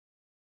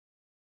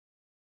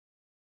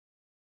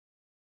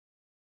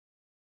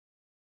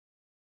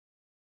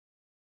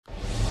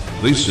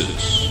This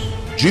is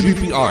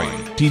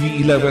GBPI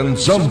TV11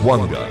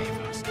 Zamboanga,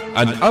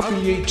 an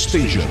affiliate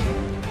station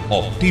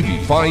of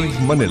TV5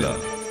 Manila.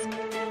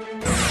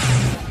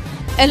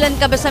 El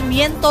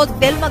encabezamiento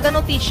del Maga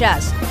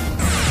Noticias.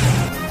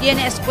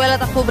 Tiene escuela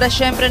Tacubra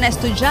siempre na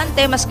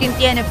estudiante maskin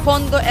tiene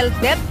fondo el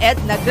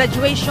DepEd na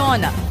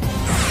graduation.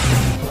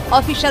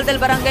 Official del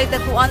Barangay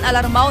Tetuan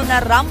alarmao na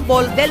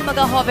rambol del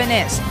Maga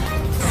Jóvenes.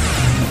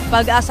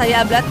 Pag-asa y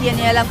habla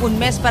tiene lang un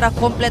mes para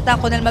completa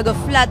con el Maga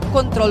Flood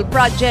Control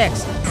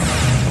Projects.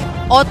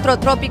 Otro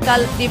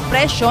tropical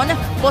depression,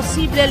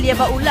 posible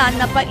lleva ulan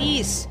na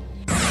país.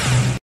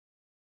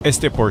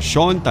 Este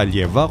porción tal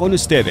lleva con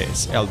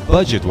ustedes el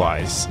Budget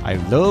Wise. I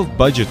love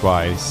Budget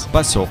Wise.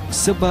 Pasok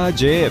sa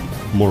budget.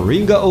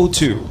 Moringa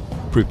O2.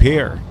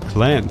 Prepare,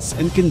 cleanse,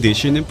 and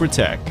condition and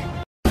protect.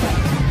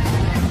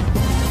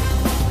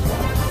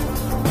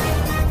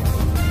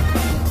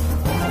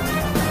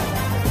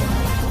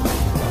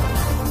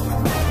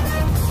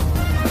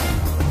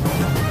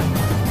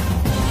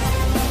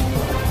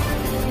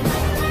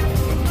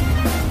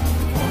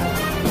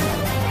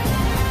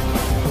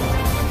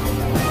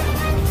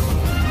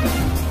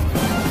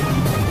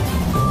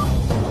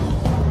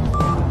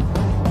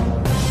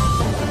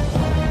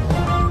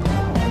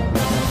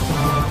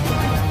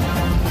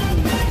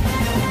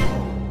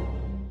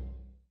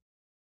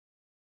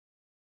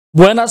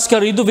 Buenas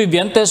querido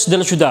vivientes de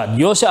la ciudad,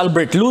 yo soy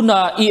Albert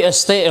Luna,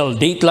 ESTL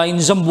Dateline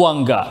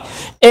Zamboanga.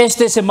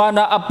 Esta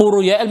semana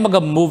apuro ya el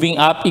mag-moving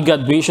up y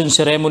graduation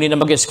ceremony na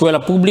mag-eskwela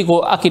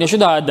publiko aquí na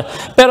syudad,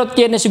 pero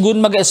tiene sigun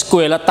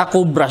mag-eskwela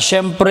Tacubra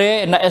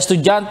syempre na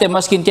estudyante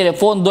maskin tiene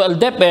fondo el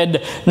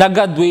DepEd na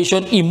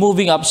graduation y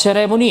moving up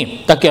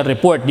ceremony. Taki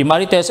report di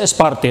Marites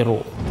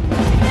Espartero.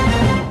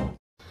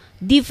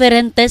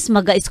 Diferentes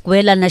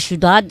maga-eskwela na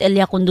syudad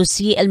elya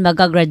kondusi el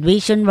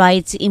maga-graduation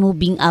rites i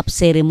moving up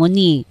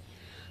ceremony.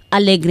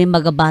 Alegre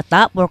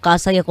magabata por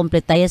kasa ya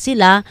kompletaya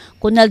sila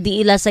kunal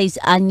di ila 6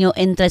 anyo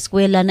entra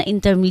eskwela na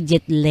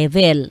intermediate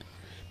level.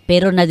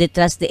 Pero na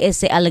detras de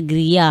ese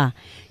alegría.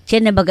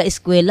 Tiene baga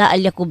eskwela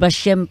alya kubra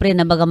syempre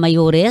na baga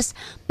mayores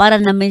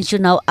para na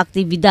mencionaw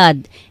aktibidad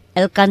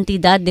el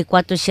cantidad de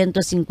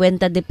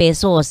 450 de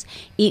pesos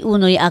y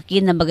unoy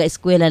akin na baga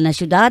eskwela na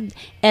syudad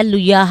el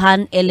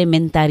Luyahan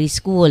Elementary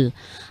School.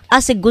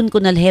 Asigun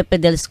kunal hepe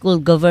del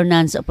School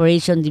Governance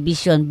Operation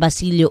Division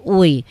Basilio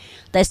Uy.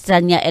 Ta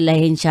estranya el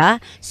ahensya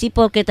si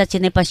porque ta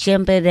pa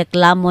syempre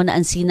reklamo na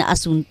ansina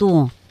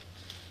asunto.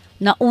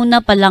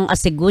 Nauna pa lang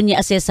asigun niya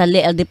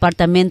asesale el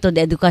Departamento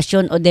de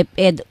Educación o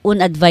DepEd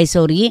un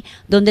advisory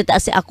donde ta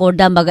ase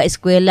akorda baga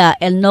eskwela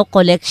el no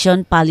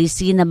collection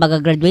policy na baga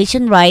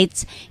graduation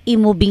rites i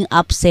moving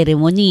up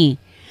ceremony.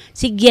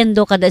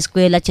 Siguiendo kada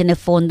eskwela tiene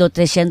fondo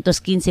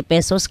 315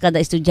 pesos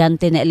kada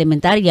estudyante na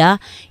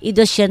elementarya y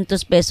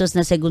 200 pesos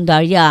na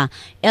sekundarya.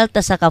 El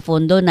tasaka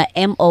fondo na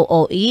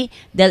MOOE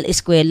del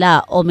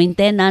eskwela o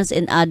maintenance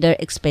and other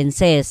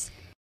expenses.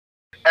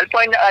 El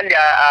point na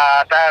alya,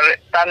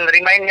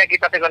 remind niya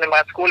kita ng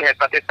mga school head,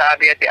 pati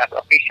sabi at as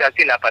official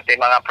sila, pati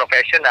mga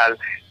professional,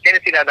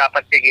 kaya sila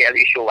dapat PGL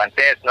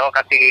issuances, no?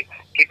 Kasi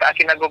kita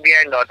akin na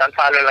gobyerno,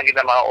 follow lang kita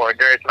mga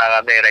orders,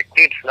 mga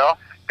directives, no?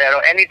 Pero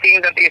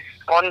anything that is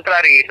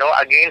contrary, no,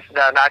 against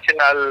the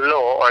national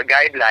law or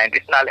guideline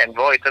is null and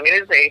void. So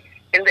meaning say,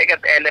 hindi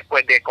kat ele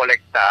pwede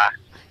kolekta.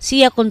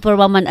 Siya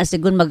konforma man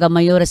asigun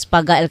magamayores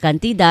paga el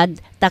kantidad,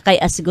 takay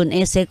asigun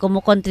ese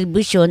como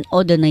contribution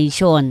o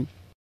donation.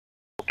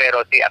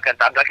 Pero si akan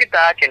tabla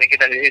kita,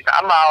 kita nila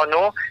sa amount,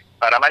 no,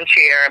 para man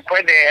share,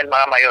 pwede el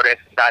mga mayores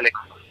dali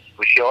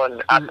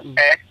contribution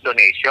at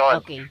donation.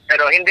 Okay.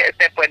 Pero hindi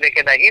ese pwede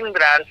kita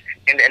hindrance,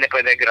 hindi ele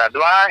pwede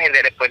gradua, hindi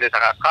ele pwede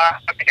sa kaka,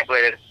 hindi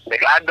pwede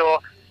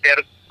reglado,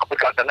 pero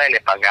kapag na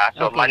ele paga.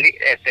 So mali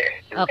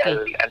ese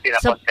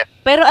so,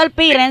 pero al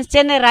parents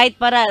tiene right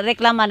para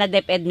reklama na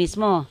DepEd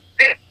mismo.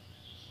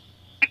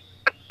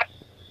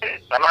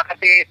 Tama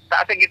kasi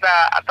kasi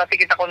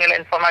kita ko nila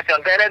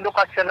informasyon, pero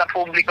edukasyon na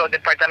publiko,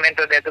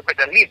 Departamento de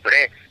Educación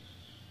libre.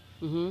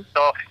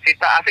 So,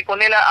 asi ko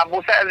nila,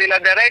 abusa nila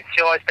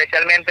derecho,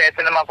 especialmente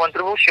ito na mga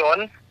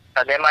kontribusyon,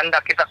 sa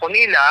demanda kita ko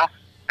nila,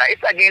 na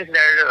it's against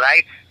their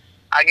rights,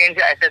 against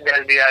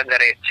their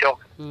derecho.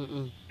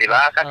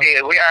 Diba? Kasi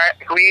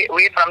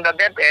we from the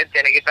DepEd,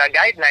 kita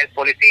guidelines,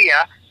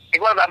 polisiya,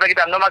 igual ba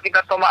kita, no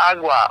makita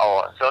tumaagwa,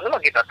 so no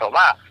makita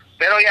tuma.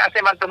 Pero ya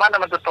man tuma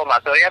naman tutuma,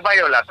 so ya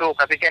bayola tu,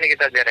 kasi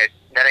kita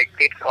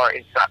directives or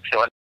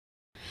instruction.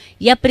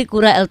 Ya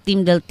precura el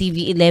team del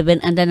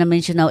TV11 anda na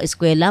mencionaw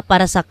eskwela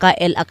para saka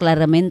el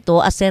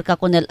aclaramento acerca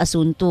con el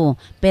asunto,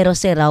 pero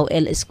cerraw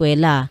el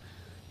eskwela.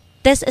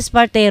 Tess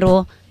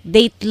Espartero,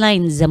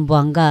 Dateline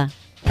Zamboanga.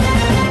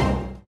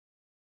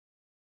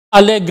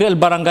 Alegre el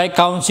Barangay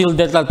Council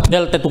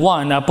del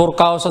Tetuan por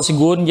causa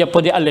sigun ya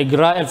pwede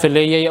alegra el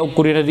feleya ya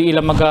ukuri na di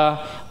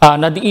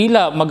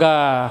ila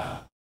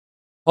maga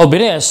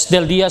Obines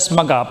del Diaz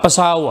Maga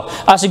Pasaw,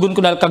 asigun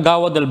kunal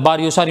kagawa del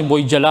barrio San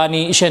Boy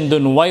Jalani,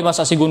 Shendon Waymas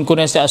asigun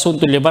kun este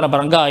asunto leba na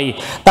barangay,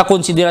 ta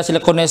konsidera sila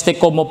con este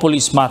como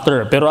police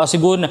matter. Pero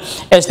asigun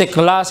este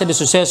klase de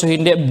suceso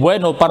hindi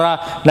bueno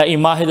para la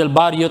imahe del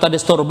barrio ta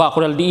destorba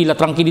con el di la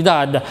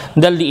tranquilidad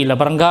del di la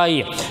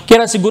barangay.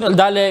 Kaya asigun al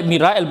dale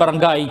mira el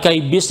barangay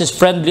kay business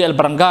friendly el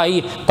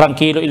barangay,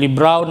 tranquilo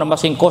ilibraw na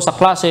masingko sa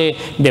klase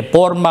de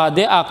forma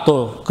de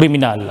acto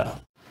kriminal.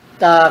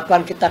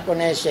 Kung kita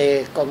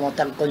kunese como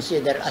tan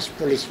consider as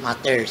police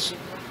matters.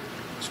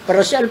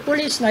 Pero si al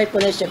police na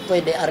kunese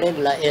pwede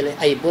arregla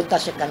ay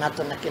buta sa kanato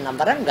na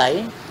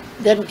kinabarangay,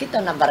 then kita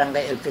na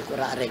barangay el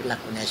pikura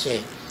arregla kunese.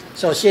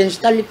 So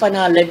since tali pa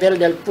na level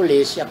del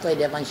police, ya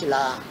pwede man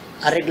sila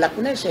arregla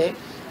kunese,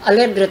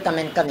 alegre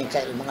tamen kami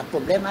kay mga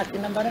problema at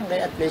kinabarangay,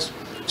 at least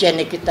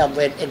tiene kita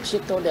buen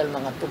exito del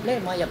mga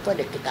problema, ya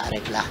pwede kita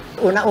arregla.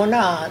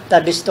 Una-una,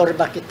 ta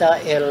disturba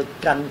kita el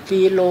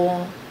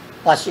tranquilo,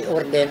 pasi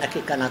orden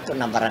aki kanato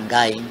na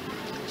barangay.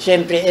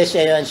 Siyempre,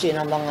 yan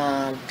sina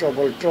mga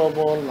trouble,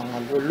 mga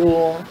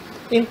gulo,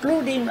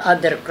 including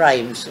other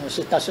crimes.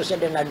 Sita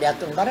susunod na di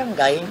atong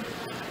barangay,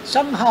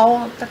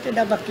 somehow,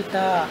 takida ba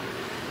kita,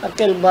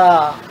 akil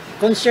ba,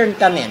 concern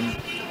tamen.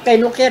 Kay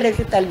lukere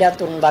kita di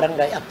atong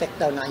barangay,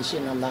 apektaw na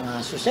sina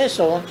mga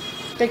suseso,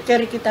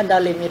 kaya kita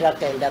dali mira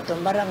kay di atong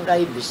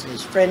barangay,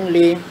 business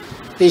friendly,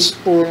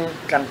 peaceful,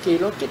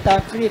 tranquilo, kita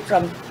free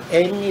from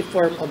any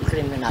form of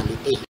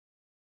criminality.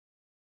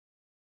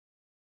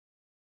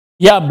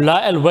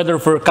 Yabla el weather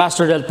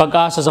forecaster del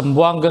Pag-asa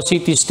Zamboanga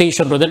City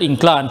Station Rodel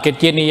Inclan que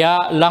tiene ya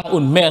lang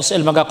un mes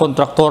el mga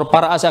kontraktor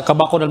para asa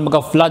akabako del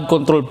mga flood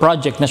control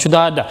project na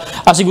syudad.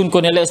 Asigun ko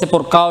nila este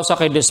por causa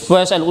kay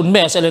después el un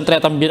mes el entre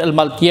también el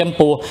mal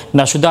tiempo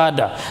na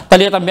syudad.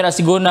 Talia también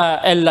asigun na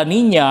el La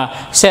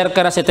Niña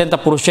cerca na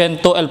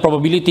 70% el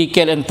probability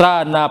que el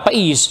entra na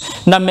país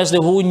na mes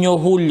de Junio,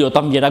 Julio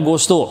también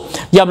Agosto.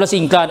 Yabla si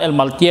Inclan el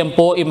mal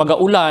tiempo y mga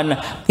ulan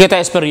kita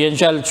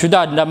experiencia el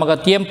syudad na mga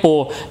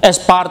tiempo es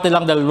parte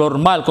lang del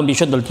normal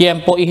condition del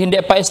tiempo y hindi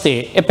pa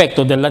este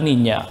epekto del La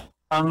Niña.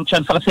 Ang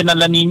chance kasi ng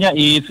La Niña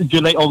is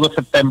July, August,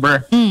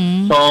 September.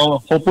 So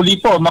hopefully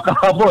po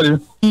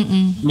makahabol.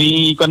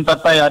 May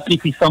kontat tayo at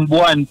least isang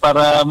buwan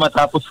para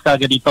matapos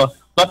kagad dito.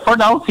 But for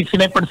now,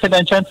 69%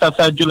 ang chance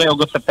sa July,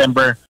 August,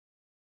 September.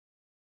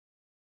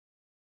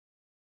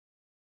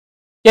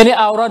 Yan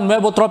aura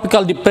Nuevo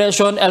Tropical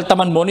Depression el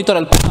taman monitor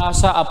el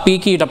Pag-asa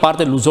apiki na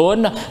parte de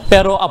Luzon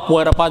pero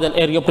afuera pa del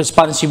area of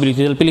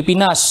responsibility del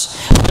Pilipinas.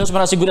 Nos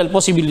manasiguro el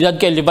posibilidad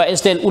que eleva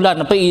este el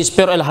ulan na país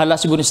pero el hala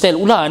siguro este el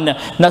ulan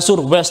na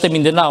surweste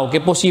Mindanao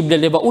que posible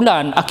eleva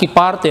ulan aki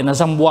parte na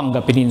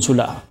Zamboanga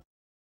Peninsula.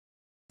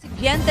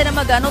 Siguiente na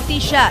mga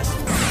noticias.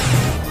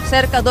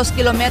 Cerca 2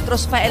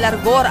 kilometros pa el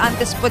largor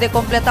antes puede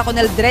completa con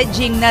el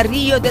dredging na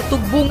Rio de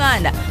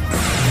Tugbungan.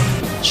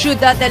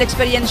 Ciudad del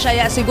Experiencia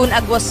ya según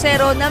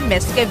aguacero na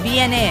mes que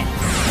viene.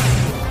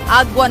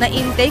 Agua na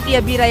intake y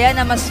abiraya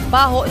na mas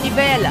bajo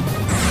nivel.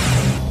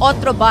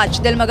 Otro batch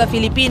del mga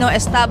Filipino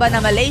estaba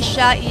na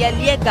Malaysia y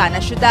aliega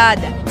na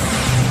ciudad.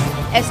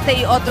 Este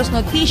y otros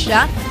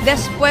noticia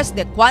después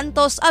de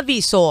cuantos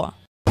aviso.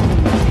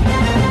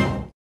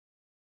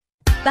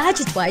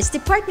 Budget-wise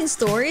department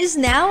store is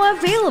now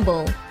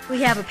available.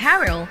 We have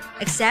apparel,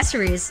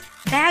 accessories,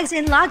 bags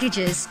and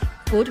luggages,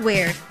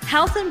 footwear,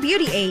 health and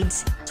beauty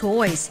aids,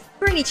 toys,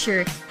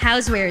 furniture,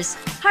 housewares,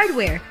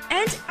 hardware,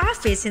 and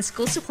office and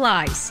school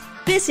supplies.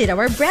 Visit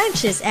our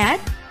branches at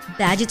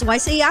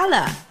Budget-wise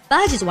Ayala,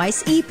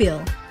 Budget-wise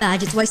Ipil,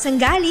 Budget-wise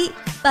Sangali,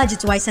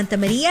 Budget-wise Santa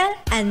Maria,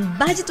 and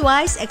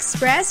Budget-wise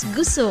Express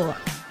Guso.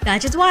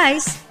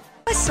 Budget-wise,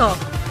 pasok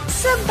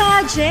sa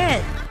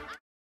budget!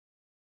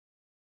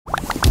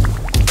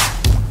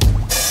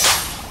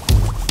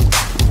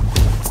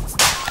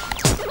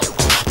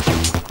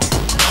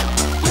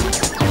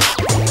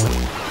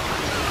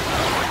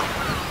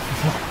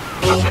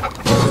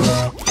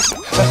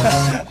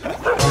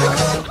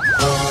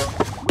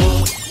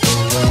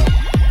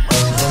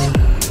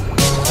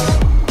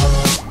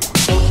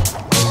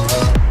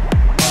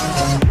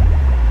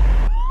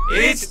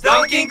 It's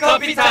Dunkin'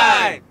 Coffee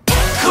time!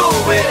 Cool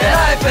with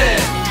an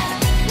iPad!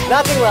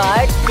 Nothing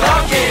like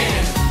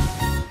Dunkin'!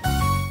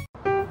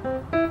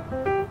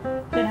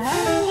 Can I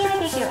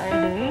take your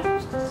order?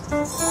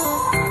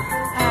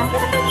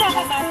 Sino yung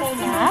chocolate butter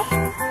niya?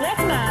 Yes,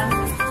 ma'am.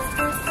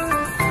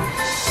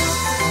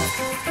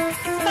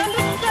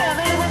 Sandwich sir,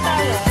 available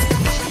tayo.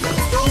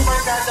 yung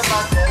barkada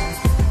butter,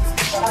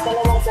 saka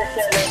dalawang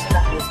bestseller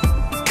na cake.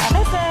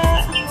 Okay po.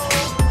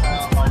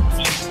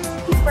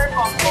 Super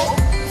combo.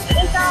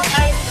 Isang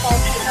ice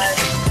coffee at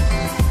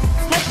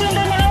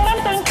Mag-tunda na lang, ma'am.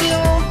 Thank you.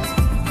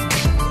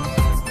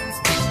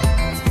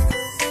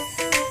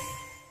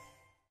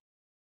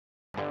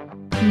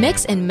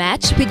 Mix and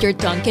match with your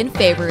Dunkin'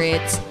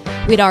 favorites.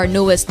 With our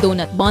newest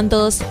donut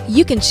bundles,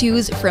 you can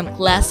choose from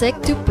classic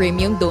to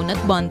premium donut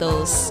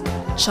bundles.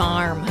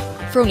 Charm.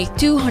 For only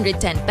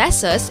 210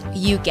 pesos,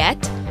 you get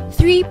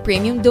 3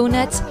 premium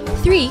donuts,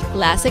 3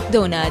 classic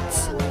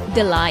donuts.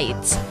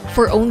 Delights.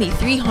 For only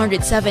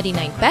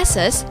 379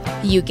 pesos,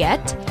 you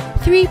get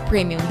 3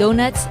 premium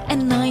donuts,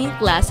 and 9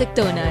 classic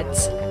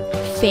donuts.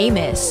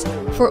 Famous.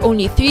 For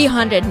only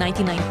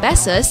 399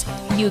 pesos,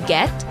 you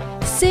get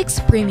 6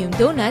 premium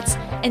donuts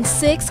and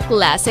 6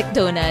 classic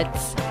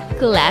donuts.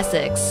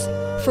 Classics.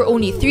 For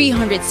only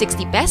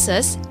 360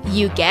 pesos,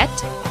 you get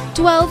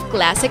 12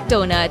 classic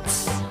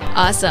donuts.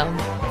 Awesome.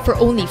 For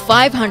only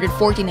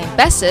 549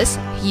 pesos,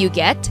 you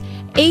get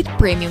 8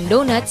 premium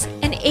donuts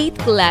and 8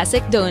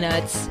 classic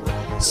donuts.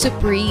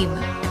 Supreme.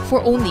 For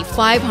only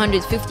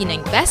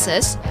 559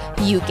 pesos,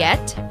 you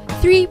get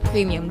 3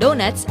 premium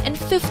donuts and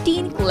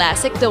 15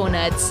 classic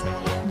donuts.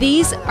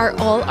 These are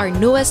all our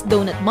newest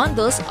donut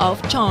bundles of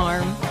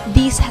charm.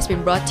 This has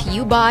been brought to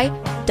you by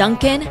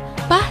Dunkin',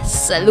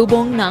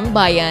 Pasalubong ng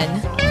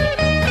Bayan.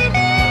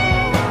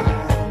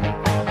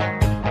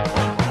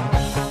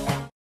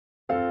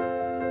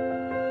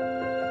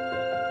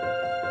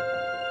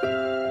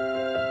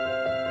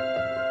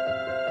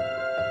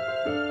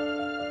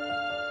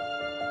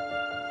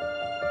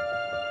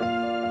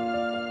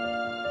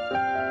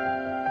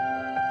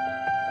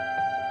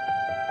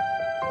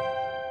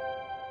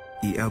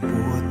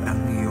 Iabot ang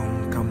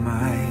iyong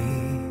kamay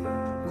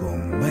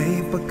kung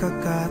may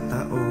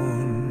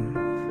pagkakataon,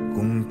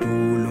 kung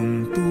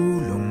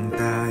tulong-tulong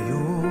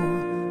tayo,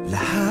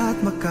 lahat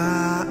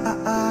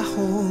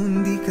makaaahon.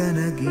 Di ka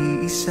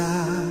nag-iisa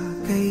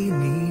kay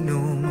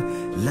Ninong,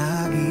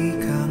 lagi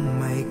kang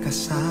may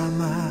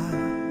kasama.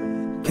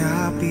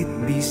 Kapit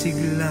bisig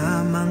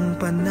lamang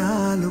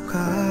panalo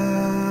ka.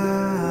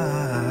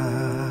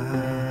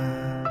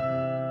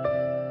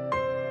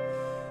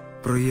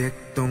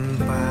 Proyektong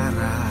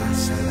para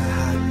sa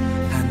lahat,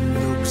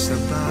 handog sa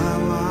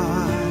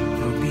bawat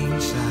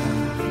probinsya.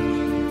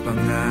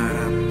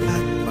 Pangarap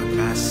at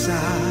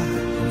pag-asa,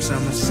 kung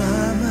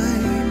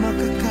sama-sama'y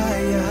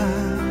makakaya.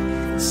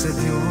 Sa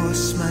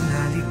Diyos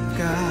manalig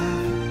ka,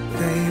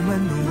 kay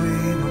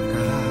Manuel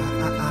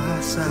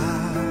makaasa.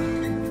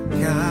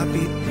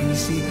 Kapit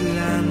bisig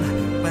lang,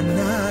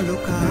 panalo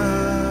ka.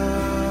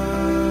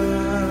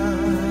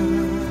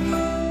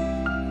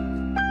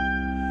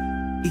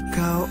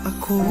 Ikaw,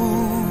 ako,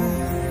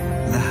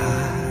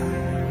 lahat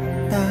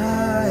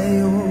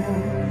tayo,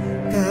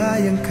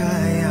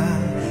 kayang-kaya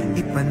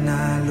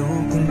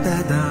ipanalo kung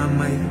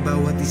dadamay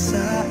bawat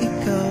isa.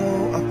 Ikaw,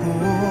 ako,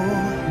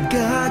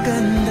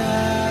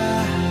 gaganda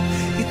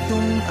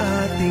itong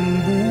ating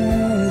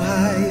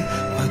buhay.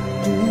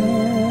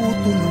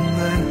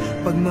 Pagtutulungan,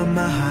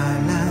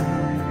 pagmamahalan,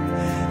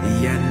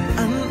 yan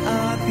ang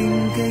ating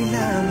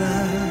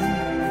kailangan.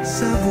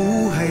 Sa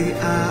buhay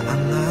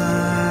aangat,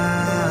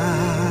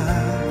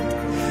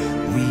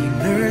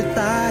 winner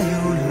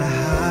tayo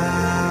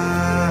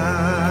lahat.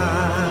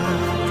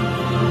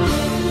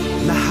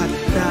 Lahat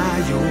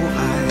tayo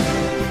ay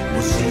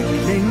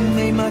posibleng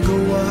may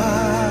magawa.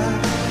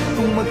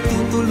 Kung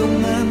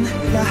magtutulungan,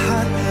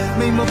 lahat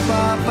may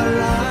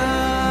mapapala.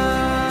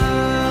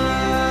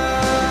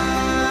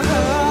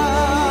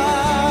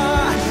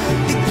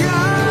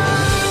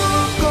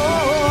 Ikaw ko,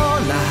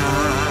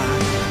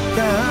 lahat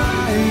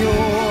tayo,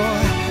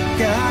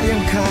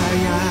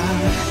 kayang-kaya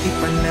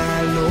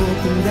ipanalo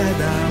kung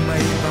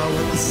dadamay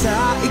bawat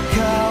isa.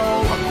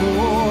 Ikaw,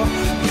 ako,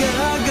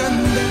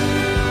 gaganda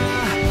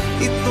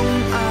itong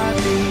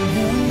ating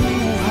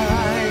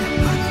buhay.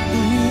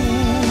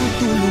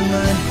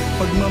 Magtutulungan,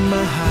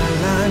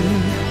 pagmamahalan,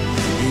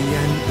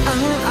 iyan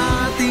ang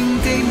ating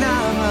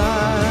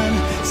kailangan.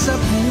 Sa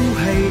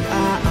buhay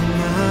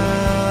aangat,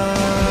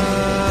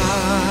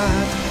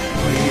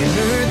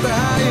 winner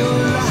tayo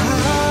lahat.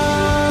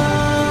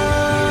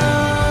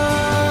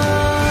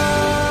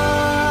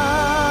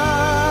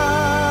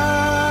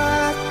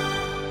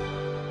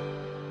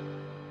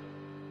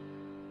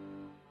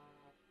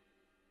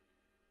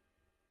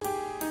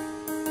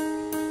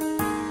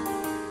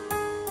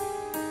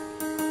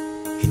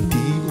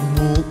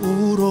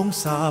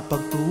 Sa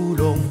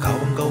pagtulong,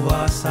 kawang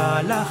gawa sa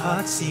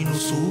lahat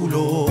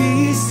sinusulong.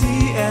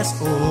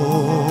 PCSO,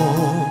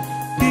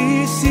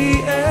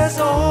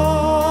 PCSO,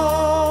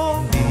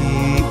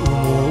 di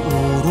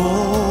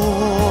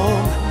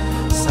umuurong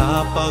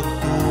sa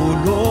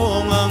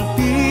pagtulong ang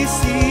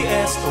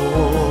PCSO.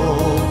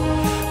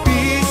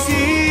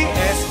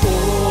 PCSO.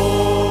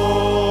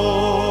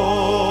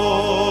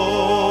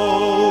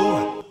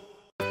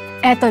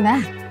 Eto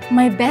na,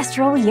 my best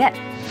role yet,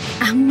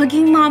 ang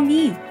maging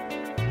mommy.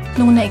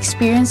 Nung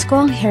na-experience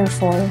ko ang hair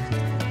fall,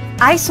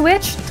 I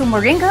switched to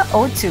Moringa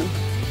O2.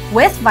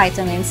 With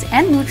vitamins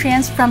and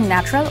nutrients from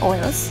natural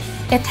oils,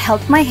 it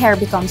helped my hair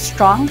become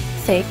strong,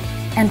 thick,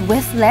 and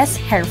with less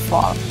hair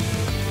fall.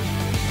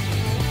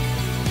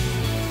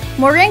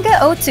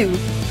 Moringa O2.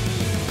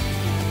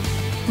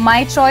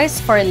 My choice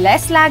for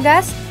less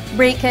lagas,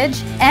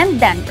 breakage,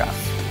 and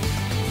dandruff.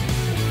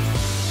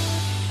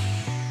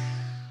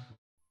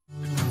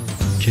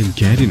 Can't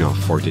get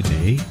enough for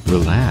today?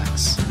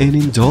 Relax and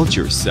indulge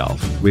yourself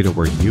with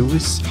our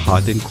newest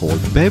hot and cold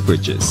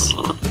beverages.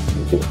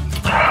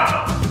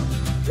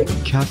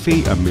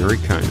 Cafe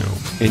Americano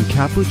and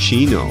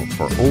Cappuccino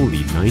for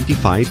only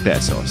 95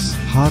 pesos.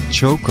 Hot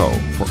Choco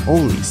for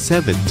only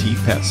 70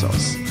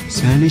 pesos.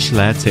 Spanish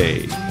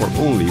latte for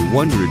only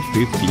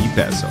 150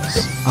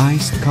 pesos.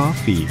 Iced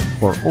coffee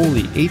for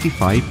only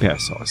 85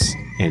 pesos.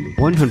 And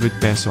 100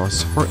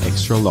 pesos for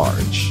extra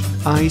large.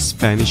 Iced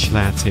Spanish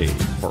latte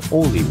for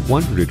only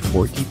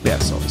 140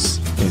 pesos.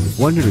 And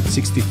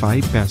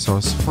 165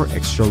 pesos for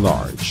extra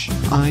large.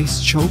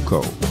 Iced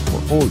choco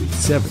for only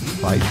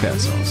 75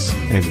 pesos.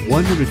 And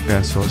 100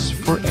 pesos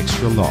for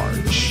extra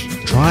large.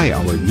 Try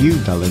our new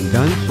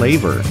Dalandan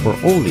flavor for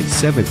only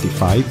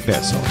 75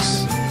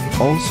 pesos.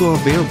 Also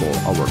available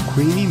our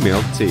creamy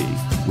milk tea.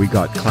 We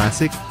got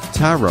classic,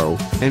 taro,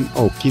 and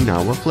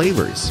Okinawa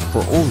flavors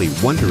for only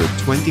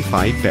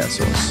 125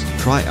 pesos.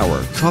 Try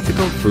our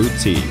tropical fruit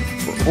tea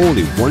for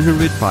only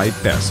 105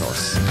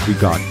 pesos. We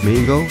got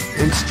mango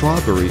and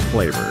strawberry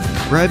flavor.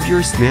 Grab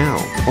yours now,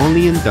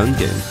 only in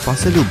Dunkin',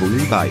 Pasalubong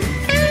ng Bayan.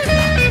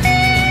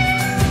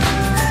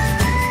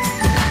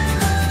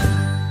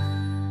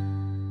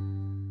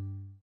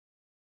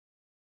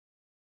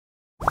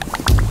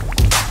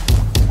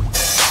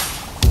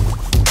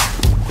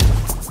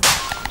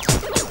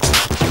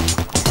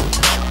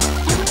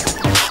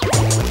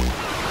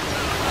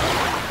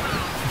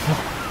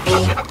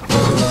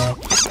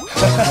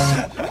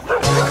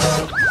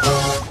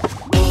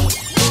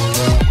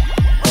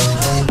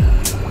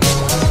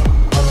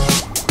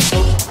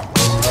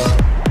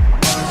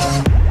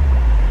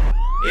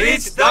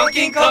 It's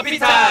Dunkin' Coffee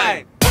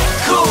Time!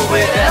 Cool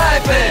with a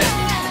hyphen!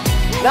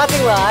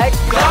 Nothing like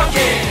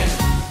Dunkin'!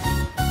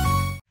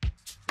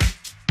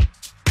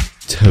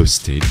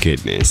 Toasted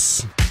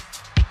goodness.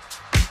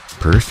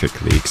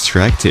 Perfectly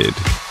extracted.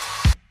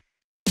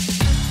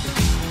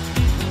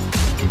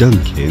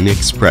 Dunkin'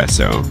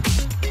 Espresso.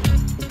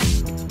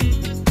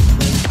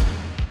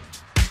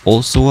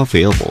 Also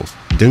available,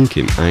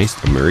 Dunkin'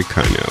 Iced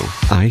Americano,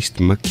 Iced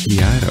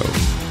Macchiato,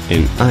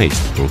 and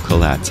Iced Mocha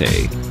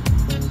Latte.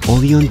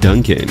 Only on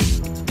Dunkin'.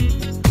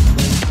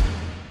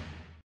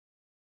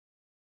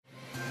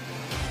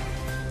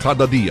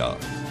 Cada día,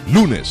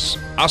 lunes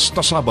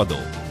hasta sábado,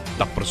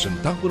 la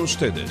presentamos con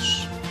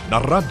ustedes la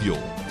radio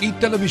y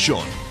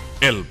televisión,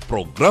 el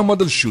programa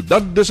del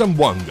Ciudad de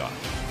Zamboanga.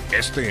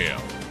 Este es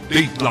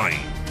Dateline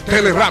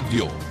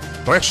Teleradio,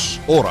 3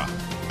 horas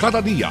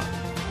cada día.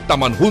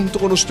 Taman junto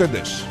con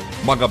ustedes,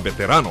 mga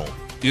veterano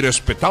y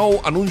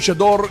respetado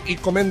anunciador y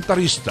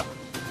comentarista,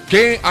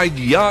 que hay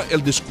guía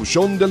el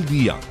discusión del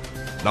día,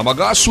 na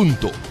mga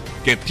asunto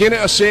que tiene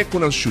a hacer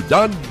con la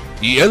ciudad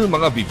y el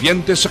mga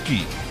vivientes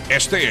aquí.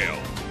 Este es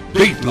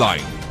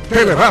Dateline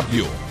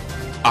Teleradio.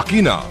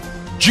 Aquí na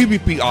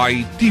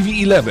GBPI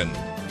TV 11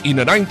 y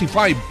na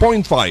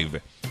 95.5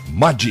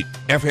 Magic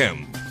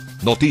FM.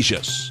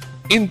 Noticias,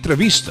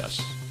 entrevistas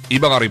y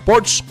mga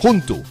reports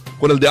junto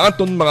con el de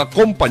aton mga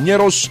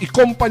compañeros y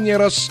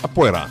compañeras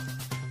afuera.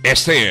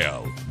 Este es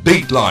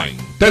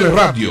Dateline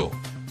Teleradio.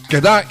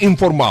 Queda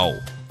informado,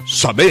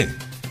 sabe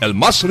el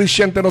más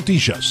reciente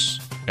noticias,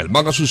 el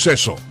mga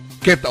suceso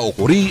que ta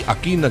ocurrí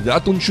aquí na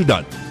aton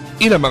ciudad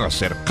y na mga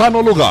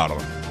cercano lugar.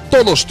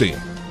 Todos te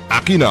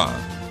aquí na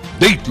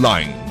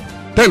Dateline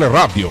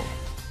Teleradio.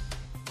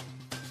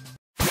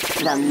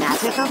 The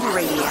magic of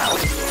radio.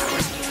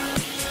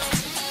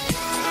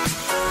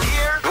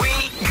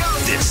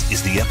 This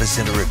is the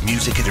epicenter of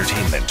music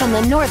entertainment. From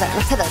the northern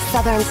to the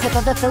southern tip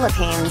of the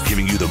Philippines.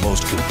 Giving you the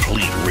most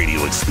complete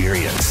radio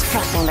experience.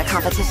 Crushing the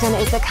competition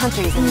is the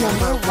country's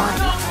number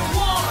one.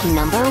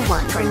 Number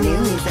one for new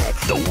music.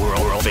 The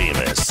world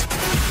famous.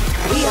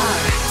 We are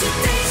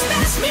today's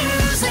best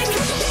music.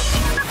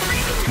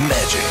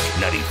 Magic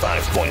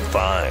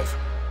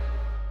 95.5.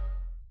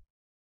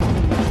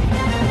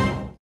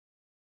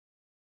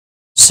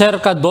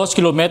 Cerca 2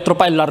 kilometro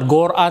pa el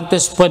largor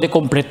antes puede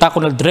completa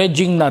con el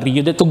dredging na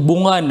Rio de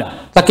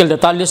Tugbungan. Takil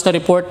detalles na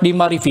report ni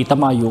Marifita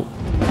Mayo.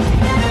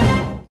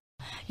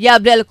 Y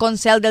habla el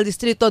Consel del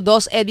Distrito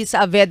 2 Edith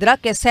Saavedra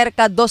que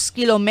cerca 2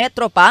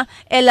 kilometro pa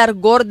el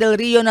largor del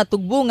río na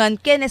Tugbungan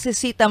que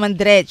necesita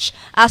mandredge.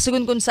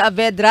 Asegun kun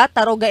Saavedra,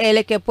 taroga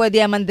ele que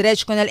puede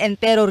mandredge con el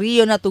entero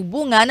río na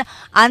Tugbungan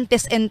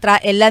antes entra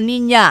el La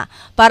Niña.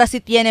 Para si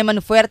tiene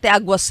man fuerte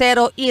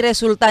aguacero y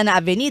resulta na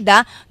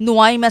avenida,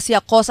 no hay más ya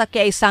cosa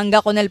que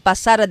isanga con el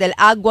pasar del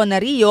agua na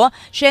río,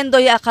 siendo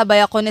ya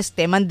akabaya con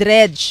este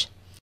mandredge.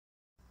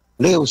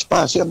 Leos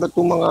pa, siya ba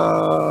itong mga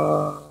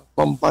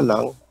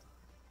pampalang,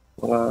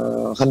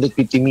 mga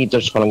 150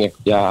 meters pa lang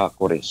ya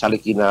kore,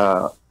 saliki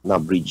na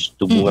bridge,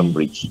 Tugbungan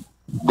Bridge,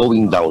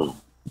 going down.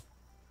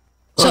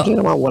 So,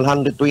 mga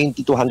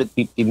 120 to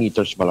 150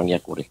 meters pa lang ya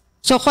kore.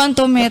 So,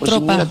 quanto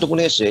metro pa?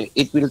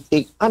 It will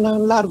take,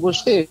 largo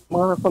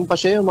mga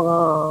pampaseo, mga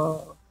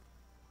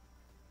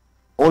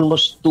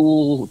almost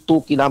 2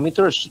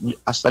 kilometers,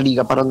 hasta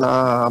liga para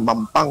na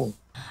Mampang.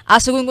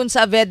 Asegun kun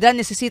Saavedra,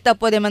 necesita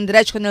puede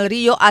mandredge con el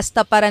río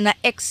hasta para na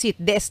exit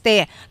de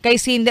este. Kay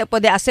si hindi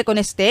puede hacer con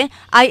este,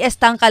 ay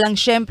estanca lang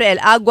siempre el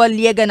agua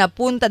liega na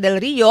punta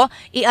del río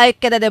y ay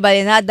queda de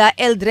balenada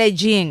el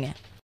dredging.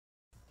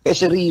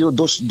 Ese río,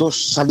 dos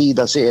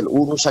salidas, el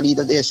uno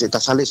salida de ese,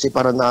 tasale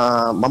para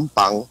na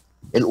Mampang,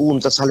 el uno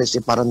tasale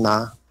para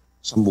na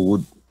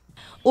Sambugod.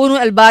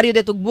 Uno el barrio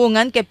de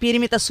Tugbungan que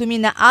pirimita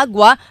sumina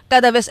agua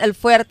cada vez el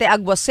fuerte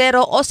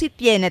aguacero o si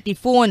tiene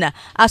tifun.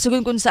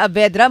 Asugun kun sa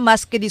Avedra,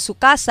 mas que di su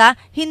casa,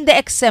 hindi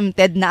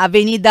exempted na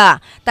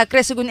avenida.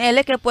 Takre segun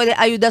ele que puede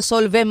ayuda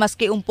solve mas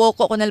que un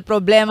poco con el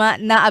problema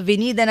na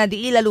avenida na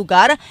di ila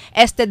lugar,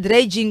 este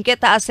dredging que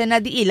taase na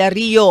di ila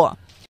rio.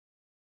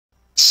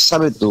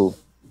 Sabi to,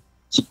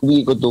 si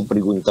kuwi ko to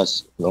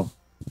preguntas, no?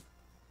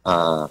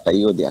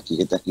 Kayo di aki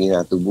kita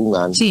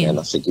kinatubungan, kaya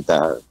nasa kita,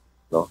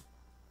 no?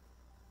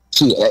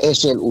 Sí,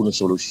 es el una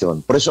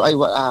solución. Por eso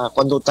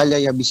cuando tayo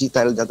ya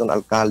bisita el datong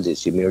alcalde,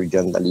 si Mayor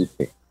John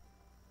Dalipe,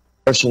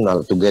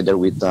 personal, together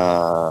with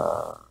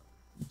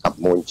Cap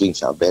Monching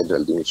sa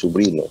Federal di mi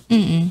sobrino,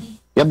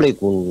 yablay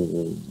kung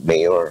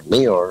Mayor,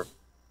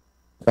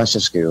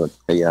 gracias kayo,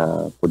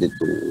 kaya pwede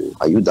to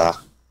ayuda,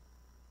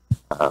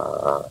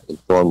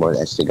 informal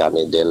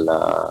estigame del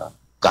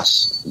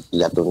gas,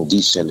 ilatong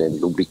diesel and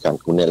lubricant,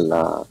 kunel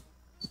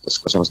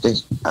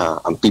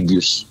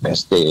amphibious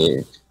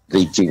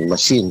dredging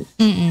machine.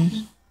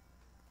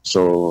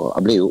 So,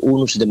 hablé,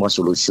 uno de mga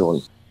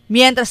solusyon.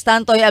 Mientras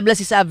tanto ay habla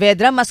si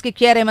Saavedra, maski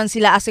quiere man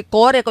sila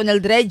asekore con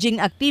el dredging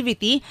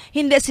activity,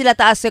 hindi sila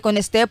taase con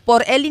este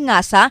por el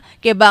ingasa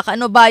que baka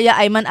no baya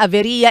ay man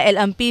averia el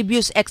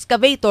amphibious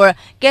excavator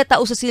que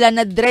tausa sila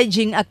na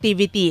dredging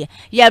activity.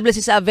 Y habla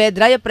si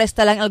Saavedra, y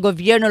presta lang el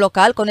gobierno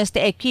lokal con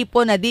este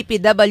equipo na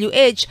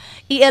DPWH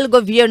y el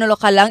gobierno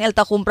lokal lang el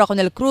takumpra con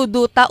el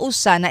crudo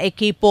tausa na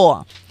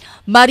equipo.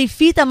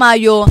 Marifita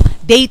Mayo,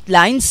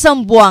 Dateline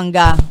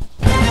Zamboanga.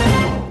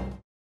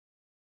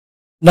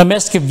 Na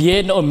mes que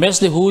viene o mes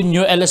de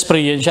junio, el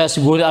experiencia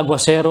según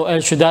aguacero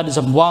el ciudad de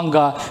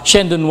Zamboanga,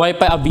 siendo nuay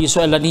pa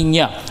aviso el La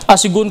Niña.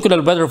 Asigun con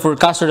el weather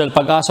forecaster del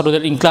Pag-asa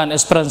del Inclán,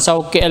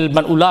 esperanzao que el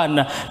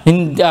manulan,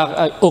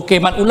 o que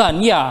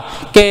manulan ya,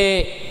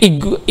 que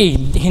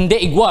hindi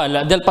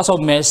igual del pasado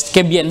mes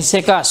que bien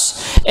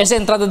secas. Esa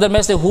entrada del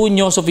mes de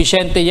junio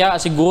suficiente ya,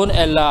 según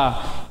el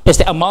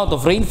este amount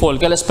of rainfall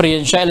que la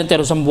experiencia el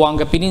entero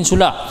Zamboanga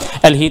Peninsula.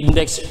 El heat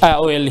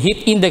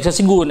index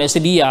según este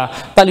día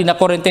tali na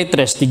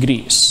 43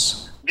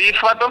 degrees. This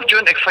month of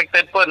June,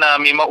 expected po na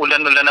may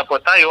maulan-ulan na po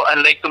tayo,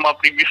 unlike to mga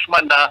previous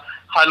month na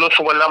halos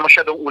wala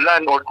masyadong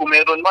ulan or kung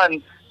meron man,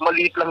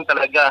 maliit lang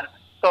talaga.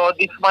 So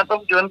this month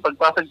of June,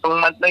 pagpasag tong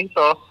month na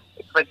ito,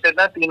 expected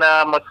natin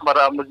na mas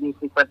marami maging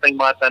frequent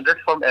yung mga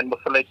thunderstorm and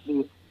most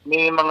likely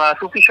may mga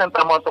sufficient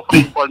amount of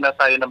rainfall na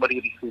tayo na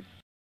marireceive.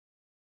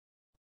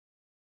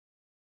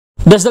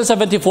 Desde el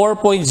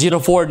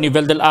 74.04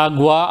 nivel del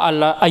agua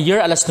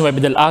ayer a las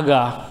 9 del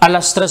aga, a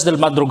las 3 del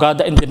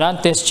madrugada en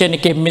Dinantes, tiene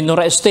que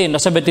menor este na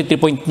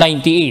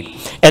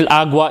 73.98. El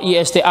agua y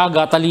este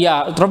aga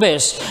talía otra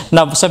vez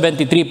na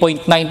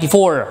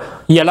 73.94.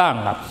 Ya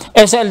lang.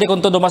 Ese el de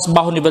con todo más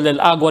bajo nivel del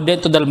agua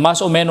dentro del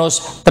más o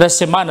menos 3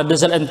 semanas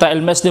desde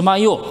el mes de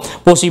mayo.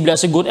 Posible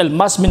según el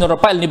más menor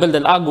pa el nivel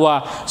del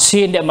agua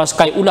si hindi mas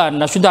kay ulan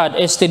na ciudad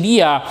este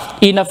día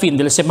y na fin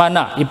de la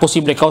semana. Y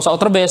posible causa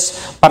otra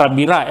vez para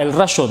mirar el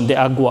rasyon de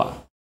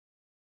agua.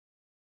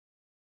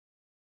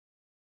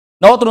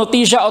 Na otra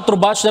noticia, otro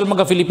batch del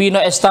mga Filipino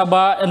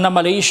estaba na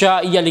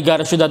Malaysia y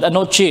aligar ciudad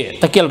anoche.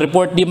 Takil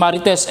report di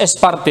Marites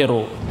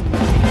Espartero.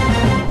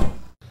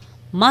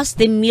 Más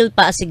de 1,000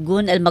 pa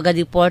asigun el mga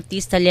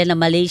deportis talya na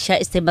Malaysia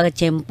este mga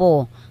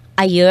tiyempo.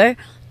 Ayer,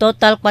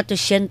 total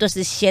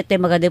 417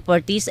 mga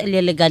deportis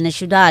alilaga na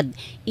syudad.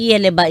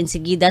 Ieleba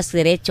enseguidas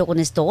diretso con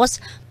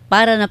estos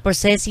para na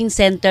Processing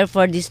Center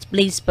for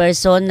Displaced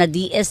Person na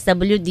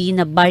DSWD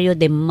na Barrio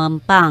de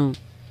Mampang.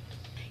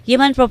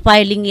 Yaman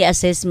profiling y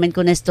assessment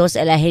con estos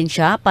el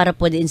ahensya para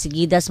pwede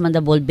enseguidas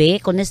mandabolbe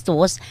con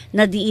estos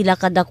na di ila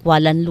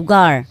kadakwalan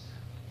lugar.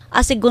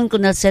 Asigun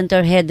con el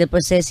Center Head del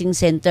Processing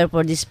Center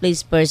for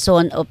Displaced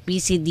Person o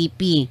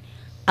PCDP,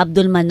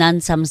 Abdul Manan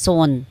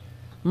Samson.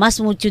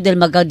 Mas mucho del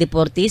mga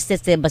deportis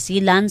desde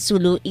Basilan,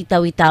 Sulu,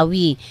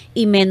 Itawi-Tawi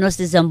y menos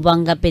de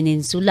Zamboanga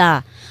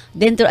Peninsula.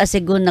 Dentro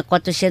asigun na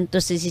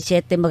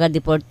 417 mga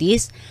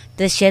deportis,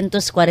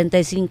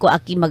 345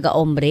 aki mga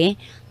hombre,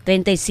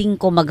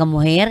 35 mga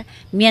mujer,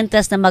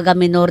 mientras na mga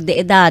menor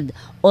de edad,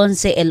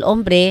 11 el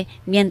hombre,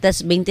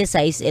 mientras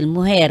 26 el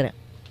mujer.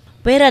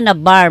 Pera na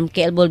BARM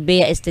que el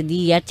Bolbea este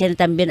día tiene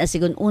también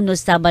asigun uno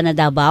estaba na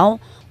Davao,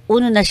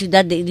 uno na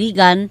Ciudad de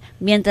Iligan,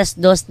 mientras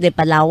 2 de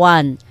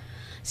Palawan.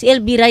 Si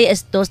El Biray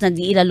estos na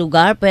di ila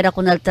lugar pero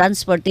con el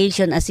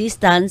transportation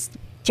assistance,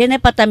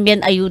 tiene pa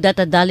también ayuda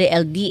ta dali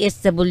el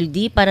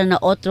DSWD para na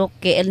otro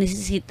que el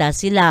necesita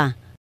sila.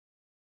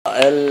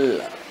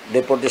 El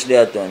deportes de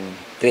aton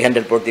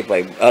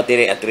 345,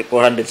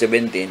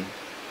 417.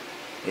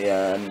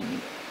 Yan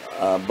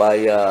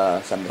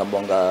Baya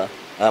Zamboanga,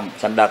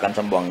 Sandakan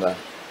Zamboanga.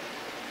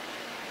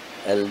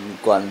 El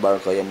Kuan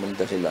Barco yung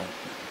munta sila.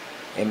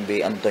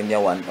 MB Antonia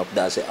 1 of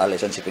the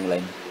Alison Shipping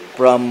Line.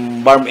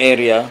 From Barm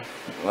area,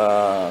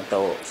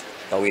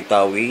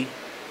 Tawi-Tawi,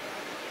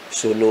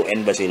 Sulu,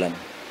 and Basilan.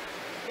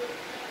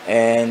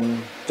 And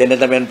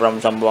tinatabihan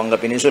from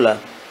Zamboanga Peninsula,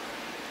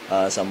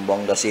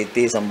 Zamboanga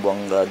City,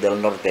 Zamboanga del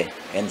Norte,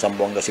 and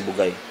Zamboanga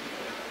Sibugay.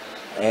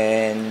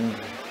 And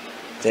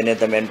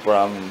tinatabihan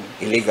from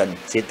Iligan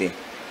City,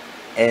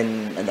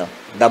 and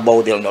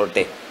Davao del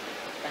Norte.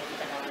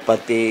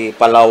 Pati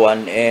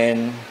Palawan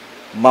and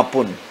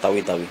Mapun,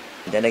 Tawi-Tawi.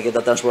 Then kita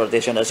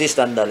transportation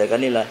assistant dali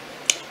kanila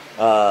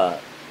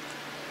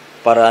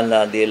para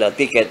na dila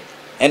ticket,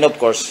 and of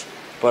course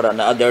para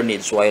na other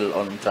needs while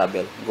on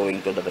travel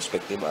going to the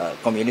respective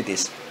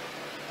communities.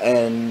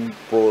 And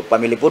po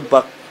family food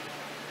pack,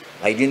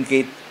 hygiene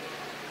kit,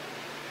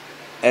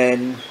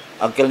 and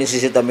angkel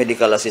necessita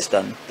medical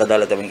assistant,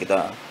 tadala tamin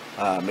kita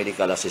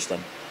medical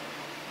assistant.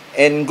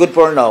 And good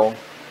for now,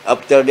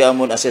 after the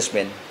amon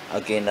assessment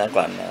akin na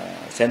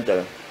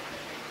center,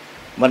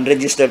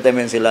 man-register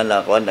tamin sila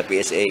na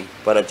PSA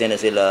para tiyan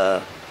sila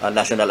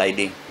national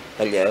ID.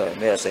 Kaya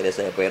may sa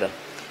pera.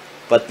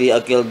 Pati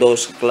akil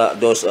those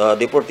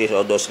deportees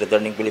or those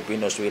returning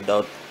Filipinos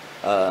without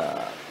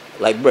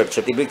live birth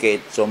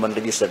certificate, so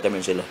man-register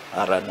tamin sila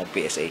ara na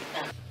PSA.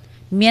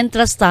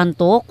 Mientras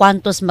tanto,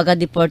 cuantos mga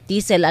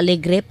deportees el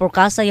alegre por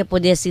casa ya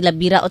poder sila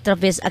bira otra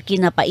vez aquí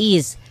na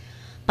país.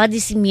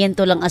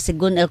 Padecimiento lang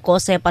asegun el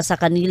cosa pa sa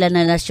kanila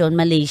na nasyon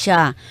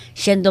Malaysia.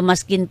 Siendo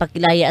maskin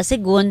pakilaya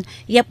asegun,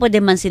 ya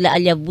pwede man sila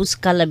alya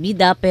busca la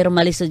vida pero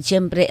malisod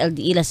siyempre el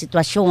di ila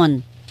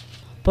sitwasyon.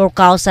 Por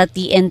causa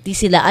TNT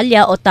sila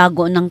alya o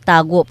tago ng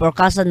tago por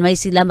causa may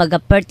sila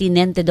mga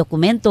pertinente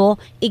dokumento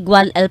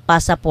igual el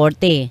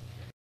pasaporte.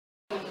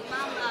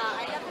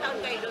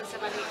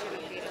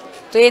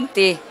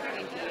 20.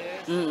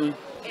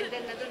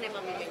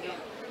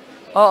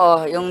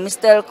 Oo, yung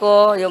mister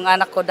ko, yung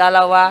anak ko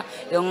dalawa,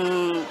 yung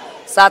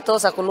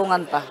sato sa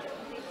kulungan pa.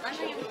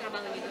 Ano yung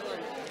trabaho niyo doon?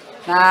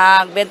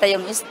 Nagbenta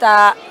yung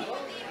ista.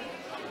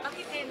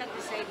 Bakit kayo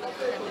nag-decide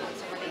magpunta doon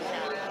sa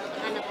Malaysia?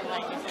 Anak ko ba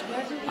niya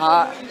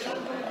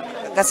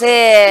Kasi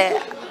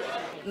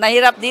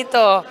nahirap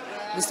dito.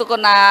 Gusto ko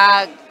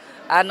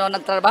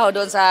nagtrabaho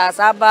doon sa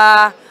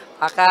Sabah,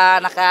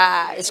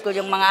 naka-school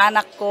yung mga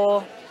anak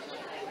ko.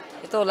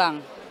 Ito lang.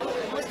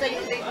 Kumusta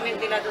yung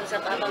treatment nila doon sa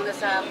habang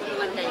nasa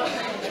kulungan kayo?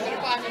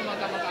 Paano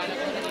magkamag-anak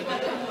mo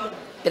na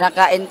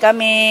Pinakain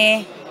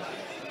kami.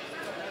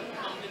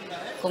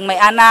 Kung may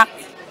anak,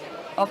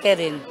 okay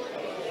rin.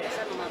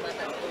 Sa mga bata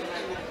sa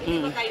kulungan? Hindi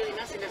ba kayo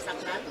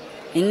sinasaktan?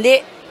 Hindi.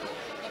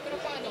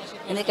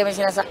 Hindi kami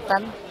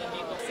sinasaktan.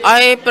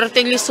 Ay,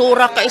 perting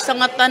lisura ka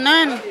isang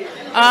tanan.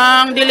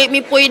 Ang dili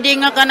mi pwede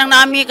nga kanang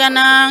nami ka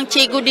ng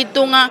chigo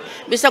dito nga.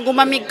 Bisa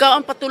gumamig ka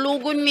ang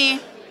patulugon mi.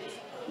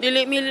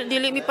 Dili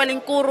mi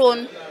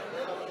palingkuron.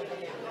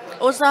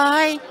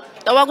 Usahay,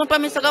 tawagon pa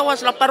mi sa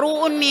gawas,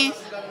 laparuon mi.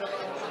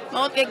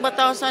 Maot kay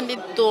batasan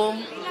dito.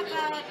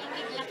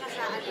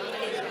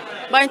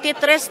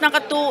 23 na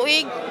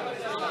katuig.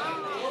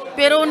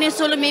 Pero ni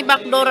sulmi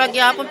backdoor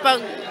gyapon pag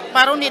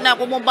paro di na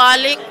ako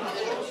mobalik.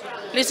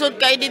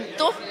 Lisod kay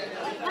dito.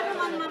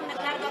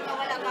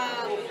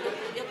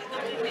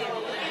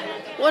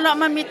 Wala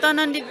man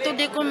mitanan dito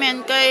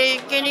dokumen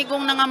kay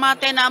kinigong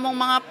nangamatay na among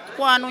mga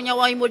kuano nya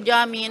way mo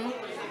jamin.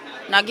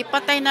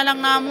 Nagipatay na lang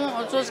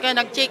namo. Sus kay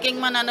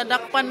nag-checking man na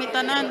nadakpan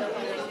mitanan.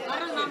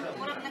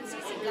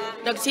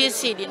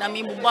 Nagsisi di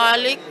nami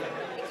mubalik.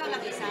 Ikaw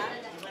lang isa?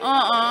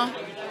 Oo.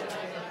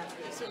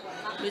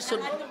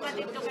 Lisod.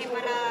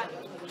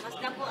 Mas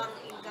dako ang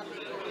income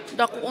nito.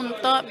 Dako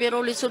unta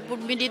pero lisod pud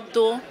mi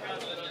dito.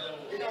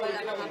 Wala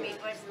mga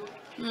papers, no?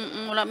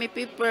 Wala may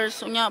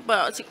papers. Unya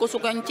pa si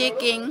kusukan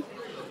checking.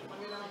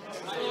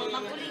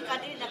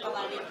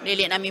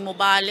 Dili nami mo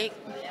balik.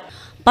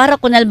 Para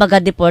kunal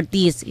mga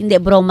deportees, hindi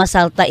bro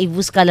masalta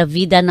ibusca la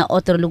vida na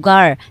otro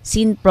lugar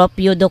sin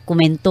propio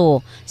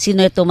dokumento.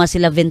 Sino ito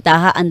masila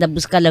ventaha anda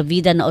busca la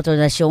vida na otro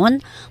nasyon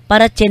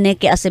para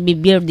cheneque a sa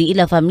bibir di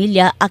ila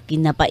familia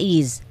akin na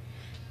pais.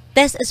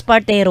 Tess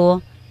Espartero,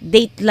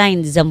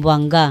 Dateline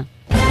Zamboanga.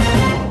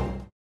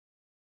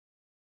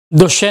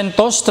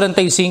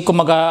 235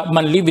 mga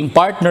man-living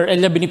partner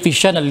ella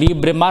benepisya ng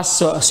libre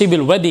mass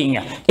civil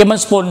wedding kaya man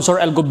sponsor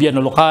el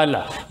gobyerno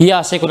lokal.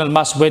 Iase con el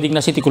mass wedding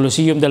na City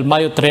Coliseum del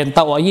Mayo 30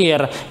 o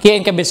ayer kaya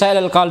encabeza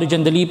el alcalde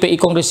Jan Delipe y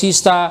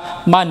congresista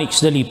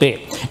Manix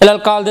Delipe. El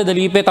alcalde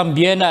Delipe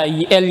también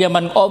ella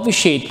man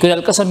officiate con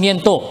el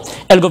casamiento.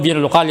 El gobierno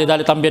local ya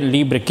dale también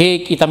libre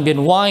cake y también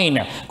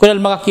wine con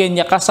el mga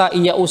kenya casa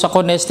iya usa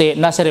con este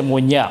na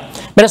seremonya.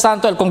 Mientras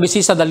tanto el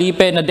congresista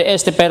Delipe na de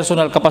este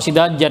personal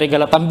capacidad ya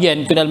regala también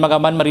con el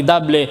magaman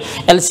maridable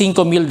el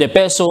 5,000 de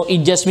peso y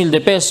 10,000 de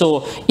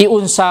peso y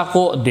un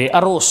saco de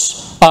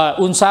arroz.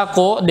 Un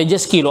saco de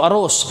 10 kilo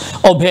arroz.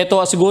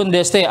 Objeto según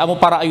este amo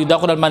para ayuda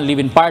con el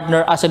man-living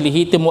partner as el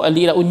legítimo el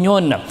ila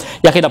union.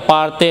 Ya que na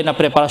parte na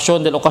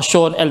preparasyon del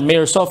okasyon el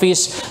Mayor's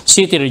Office,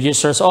 City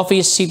Register's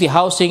Office, City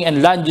Housing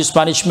and Land Use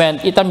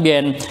Management y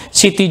también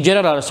City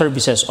General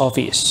Services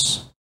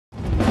Office.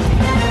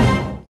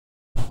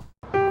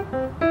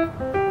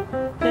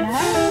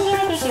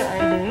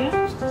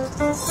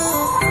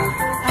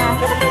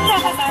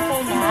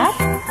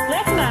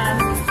 Yes, ma'am.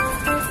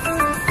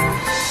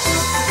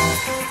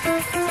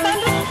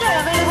 Sandwich sir,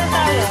 available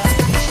tayo.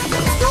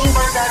 Yung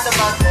Bardata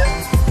Butter,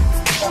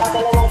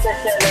 dalawang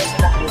bestseller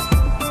na cake.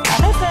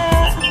 Okay,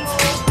 sir.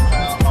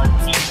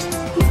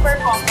 Super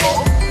combo.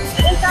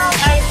 Isang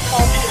ice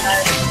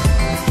optional.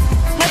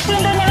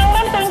 Magtinda na lang,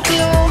 ma'am.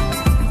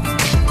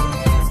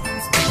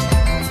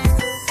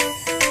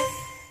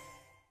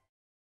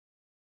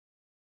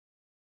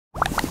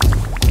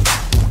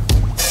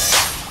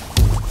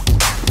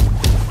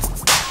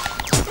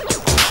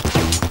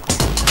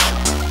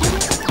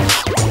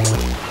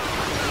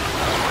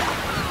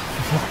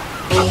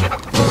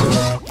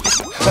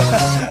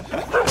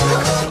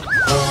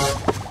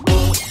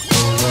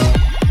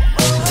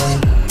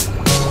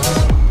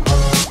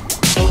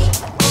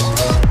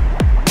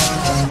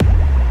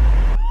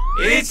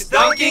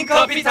 Talking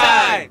Coffee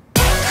Time!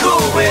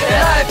 Cool with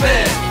Life!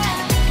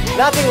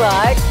 Nothing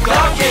like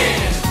talking!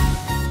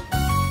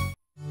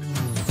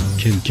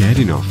 Can get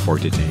enough for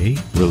today?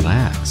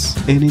 Relax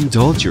and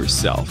indulge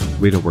yourself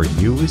with our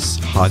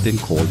newest hot and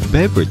cold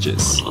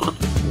beverages.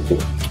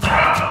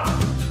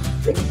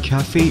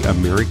 Cafe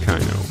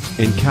Americano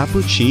and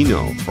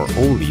Cappuccino for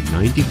only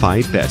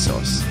 95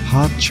 pesos.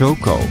 Hot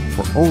Choco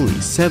for only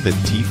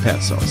 70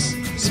 pesos.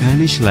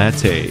 Spanish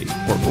Latte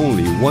for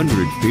only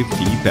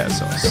 150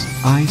 pesos.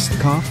 Iced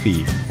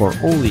Coffee for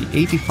only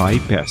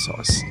 85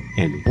 pesos.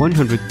 And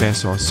 100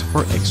 pesos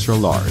for extra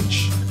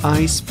large.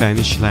 Iced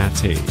Spanish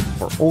Latte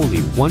for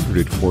only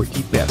 140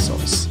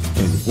 pesos.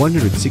 And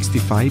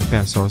 165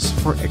 pesos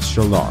for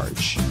extra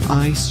large.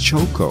 Iced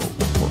Choco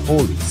for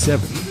only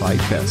 75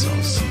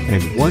 pesos.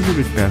 And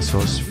 100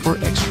 pesos for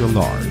extra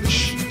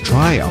large.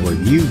 Try our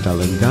new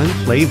Dalandan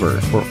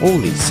flavor for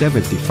only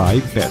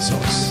 75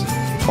 pesos.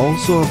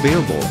 Also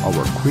available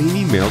our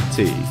creamy milk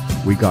tea.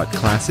 We got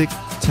classic,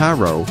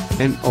 taro,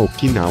 and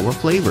Okinawa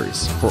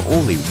flavors for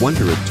only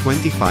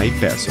 125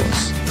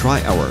 pesos. Try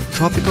our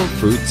tropical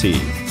fruit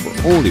tea for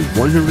only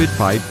 105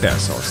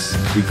 pesos.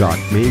 We got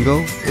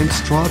mango and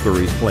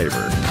strawberry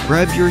flavor.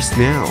 Grab yours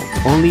now,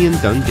 only in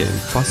Dunkin',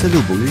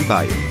 Pasalubong ng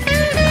Bayan.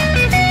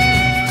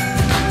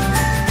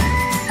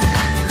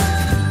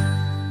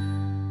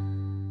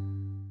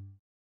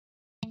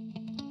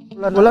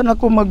 Wala na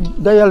ako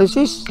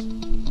mag-dialysis.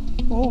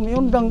 May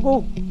undang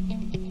ko.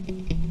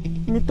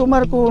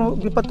 Mitumar ko,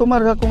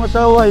 gipatumar akong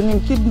asawa yung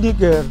kidney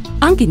care.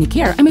 Ang kidney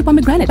care ay may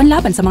pomegranate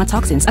panlaban sa mga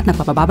toxins at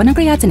nagpapababa ng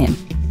creatinine.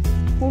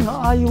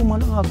 Naayo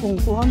man ang akong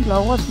kuhan,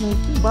 lawas ng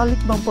balik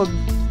ng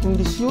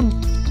pagkondisyon.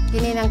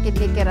 Kini ng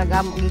kidney care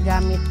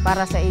gigamit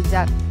para sa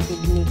ija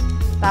kidney.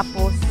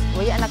 Tapos,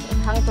 waya na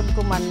hangtod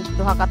ko man,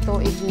 duha ka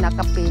tuig na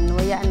kapin,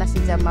 waya na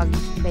siya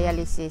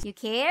mag-dialysis. You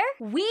care?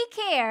 We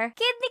care!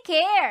 Kidney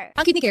care!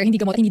 Ang kidney care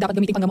hindi gamot at hindi dapat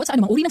gamitin panggamot sa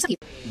anumang uri ng sakit.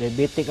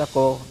 Diabetic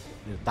ako,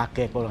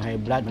 take ko ng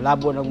high blood,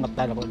 labo ng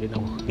mata na ko, hindi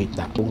na ko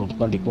kita. Kung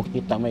hindi ko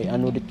kita, may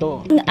ano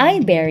dito. Ang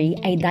iBerry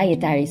ay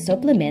dietary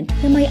supplement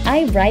na may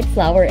iBright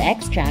flower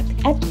extract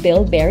at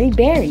bilberry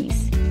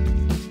berries.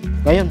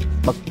 Ngayon,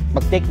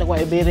 pag-take na ko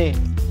iBerry,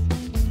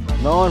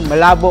 noon,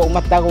 malabo ang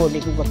mata ko,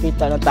 hindi ko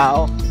kakita ng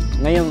tao.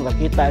 Ngayon,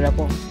 nakita na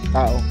ko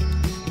tao.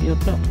 Yun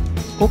na.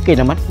 Okay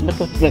naman.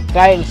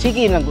 Kain,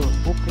 sige lang.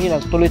 Okay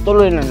lang.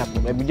 Tuloy-tuloy lang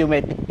ako. May video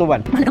may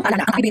tuban.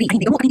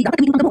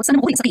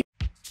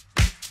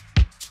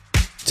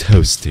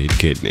 Toasted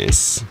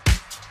goodness.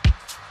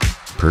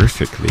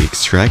 Perfectly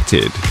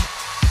extracted.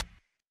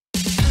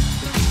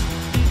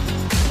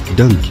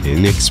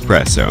 Dunkin'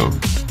 Espresso.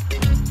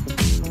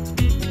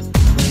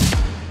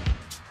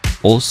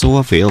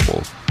 Also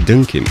available,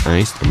 Dunkin'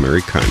 Iced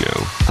Americano,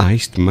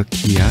 Iced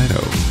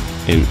Macchiato,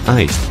 and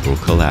Iced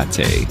Mocha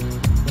Latte.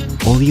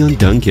 Only on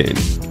Dunkin'.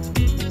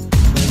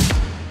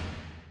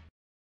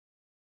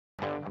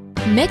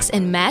 Mix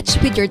and match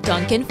with your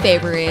Dunkin'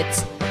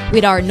 favorites.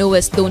 With our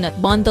newest donut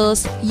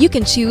bundles, you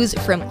can choose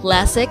from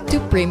classic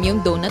to premium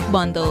donut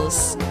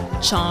bundles.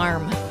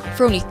 Charm.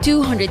 For only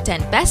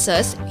 210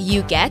 pesos,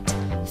 you get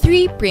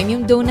 3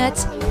 premium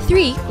donuts,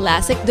 3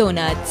 classic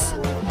donuts.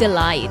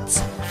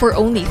 Delights. For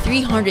only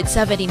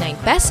 379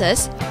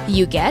 pesos,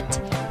 you get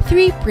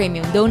 3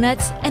 premium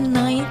donuts and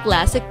 9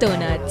 classic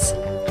donuts.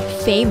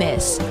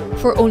 Famous.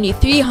 For only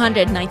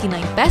 399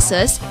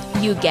 pesos,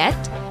 you get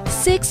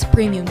 6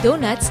 premium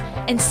donuts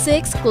and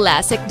 6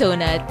 classic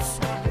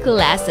donuts.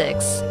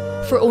 Classics.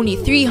 For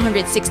only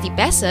 360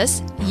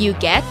 pesos, you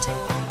get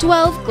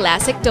 12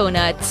 classic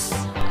donuts.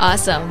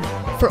 Awesome.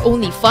 For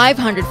only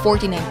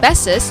 549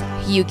 pesos,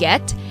 you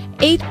get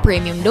 8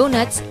 premium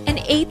donuts and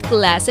 8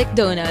 classic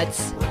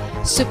donuts.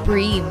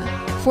 Supreme.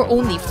 For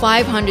only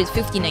 559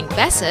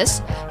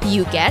 pesos,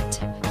 you get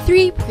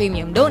 3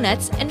 premium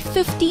donuts and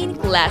 15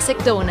 classic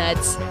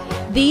donuts.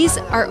 These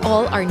are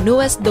all our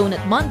newest donut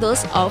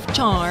bundles of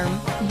Charm.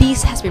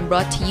 This has been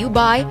brought to you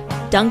by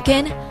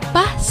Dunkin',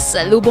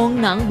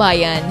 Pasalubong ng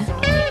Bayan.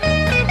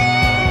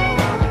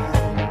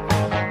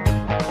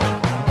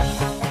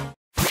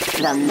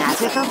 The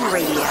magic of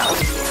radio.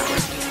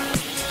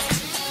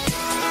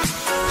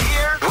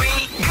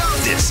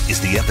 This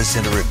is the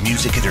epicenter of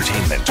music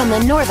entertainment. From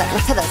the northern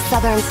to the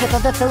southern tip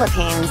of the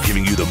Philippines.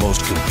 Giving you the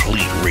most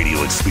complete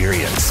radio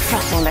experience.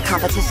 Crushing the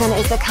competition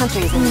is the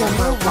country's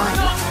number one.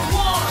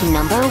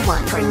 Number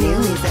one for new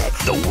music.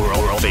 The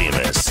world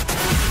famous.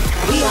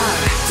 We are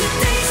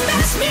today's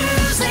best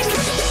music.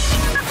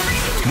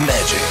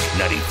 Magic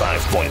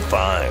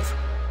 95.5.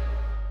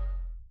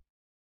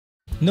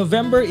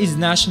 November is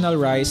National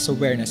Rice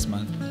Awareness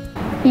Month.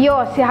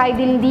 Yo, si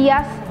Haidil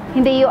Diaz,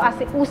 hindi yo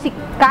usik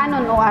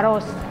kanon o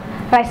aros.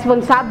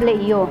 Responsable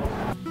iyo.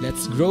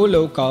 Let's grow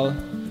local,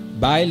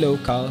 buy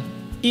local,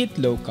 eat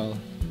local.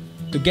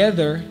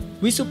 Together,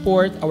 we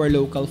support our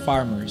local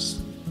farmers.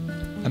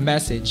 A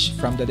message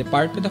from the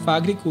Department of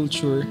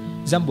Agriculture,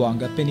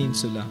 Zamboanga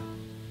Peninsula.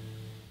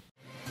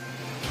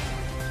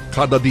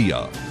 Cada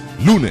día,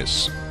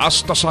 lunes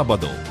hasta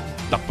sábado,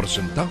 la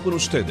presentamos con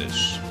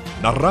ustedes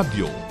la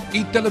radio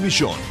y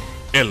televisión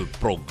el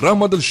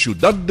programa del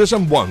Ciudad de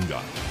Zamboanga.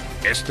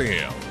 Este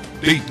es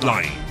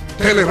Dateline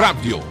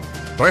Teleradio,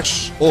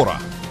 3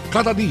 horas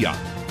cada día.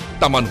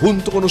 Taman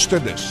junto con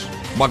ustedes,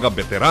 mga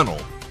veterano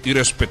y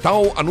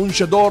respetado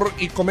anunciador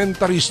y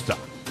comentarista,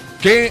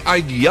 que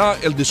hay guía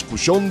el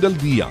discusión del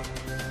día,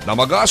 na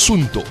mga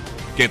asunto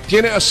que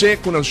tiene a ver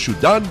con el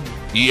ciudad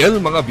y el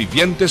mga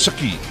vivientes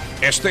aquí.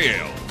 Este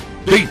es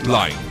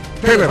Dateline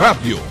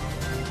Teleradio.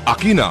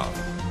 Aquí na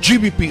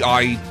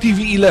GBPI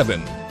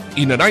TV11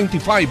 y na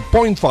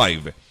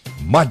 95.5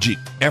 Magic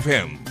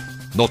FM.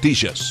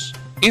 Noticias,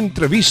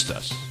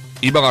 entrevistas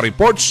y mga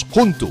reports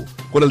junto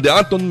con el de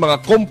aton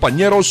mga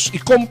compañeros y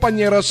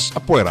compañeras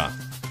afuera.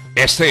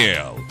 Este es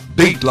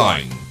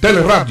Dateline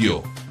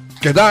Teleradio,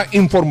 que da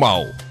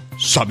informado,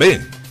 sabe,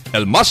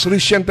 el más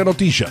reciente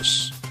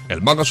noticias,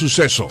 el mga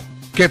suceso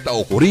que ta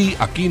ocurrí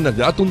aquí na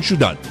de aton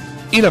ciudad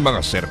y na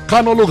mga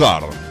cercano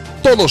lugar.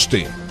 Todos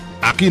te,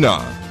 aquí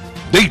na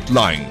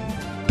Dateline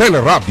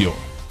Teleradio.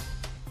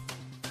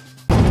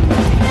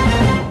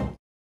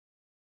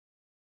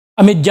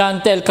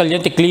 Mediante el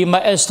caliente clima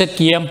este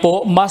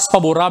tiempo, más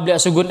favorable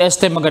según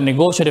este mga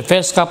negosyo de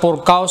pesca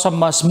por causa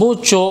más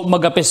mucho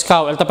mga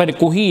pescao el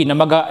tapanikuhi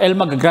na el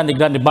mga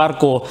grande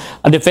barco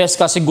de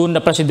pesca según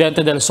na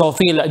presidente del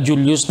SOFIL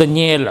Julius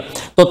Daniel.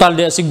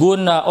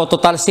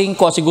 Total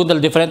 5 según del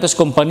diferentes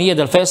compañías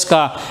del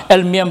pesca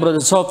el miembro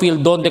del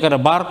SOFIL donde cada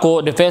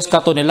barco de pesca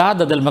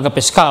tonelada del mga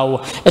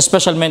pescao,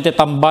 especialmente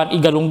tamban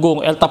y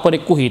galunggong el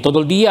tapanikuhi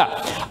todo el día.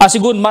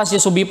 Según más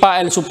subi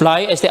pa el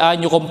supply este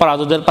año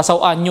comparado del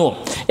pasado año.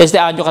 Este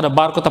año cada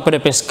barco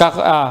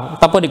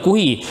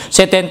tapanikuhi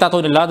 70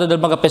 tonelada del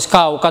mga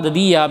pescao cada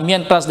día,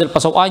 mientras del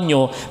pasado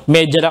año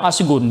medya lang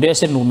asigun de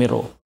ese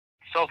numero.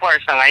 So far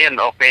sa ngayon,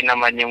 okay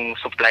naman yung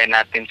supply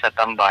natin sa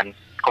Tamban.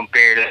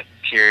 Compare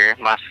last year,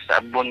 mas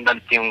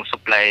abundant yung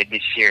supply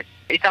this year.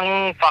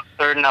 Isang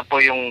factor na po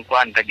yung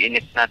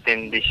tag-init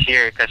natin this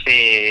year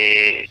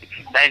kasi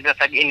dahil sa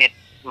tag-init,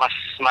 mas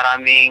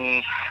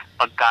maraming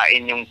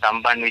pagkain yung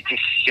Tamban, which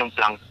is yung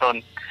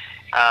plankton.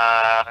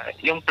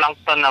 Yung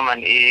plankton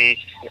naman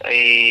is a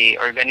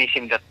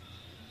organism that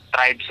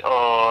thrives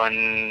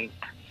on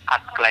hot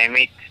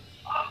climate.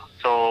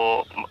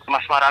 So,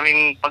 mas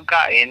maraming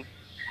pagkain,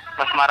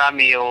 mas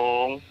marami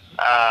yung,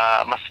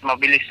 mas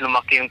mabilis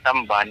lumaki yung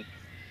tamban,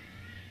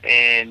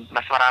 and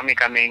mas marami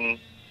kaming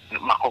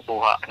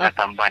makukuha na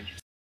tamban.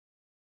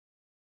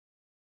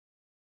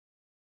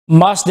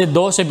 Más de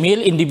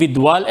 12,000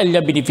 individual el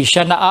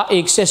beneficia na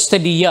AX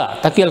este día.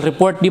 Takil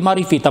report di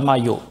Marifita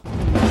Mayo.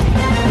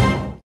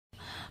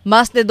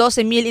 Más de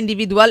 12,000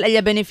 individual ay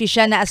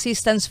beneficia na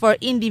assistance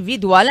for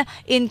individual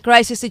in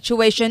crisis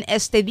situation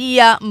este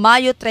día,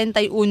 Mayo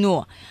 31.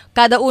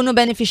 Cada uno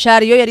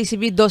beneficiario ya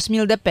recibir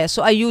 2,000 de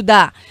peso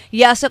ayuda.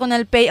 Yase con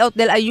el payout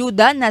del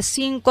ayuda na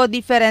 5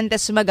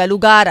 diferentes mga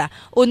lugar.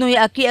 Uno y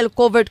aquí el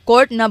covered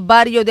court na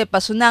barrio de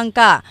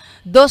Pasunanca.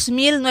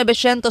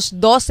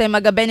 2,912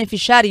 mga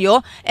beneficiario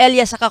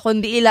elya sa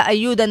kakundiila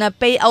ayuda na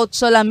payout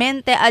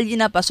solamente alyi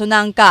na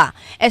Pasunanca.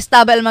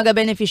 Estaba el mga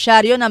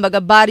beneficiario na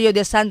mga barrio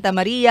de Santa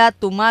Maria,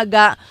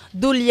 Tumaga,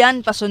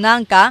 Dulian,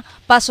 Pasunanca,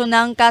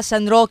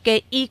 San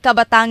Roque y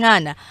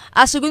Kabatangan.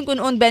 Asugun kun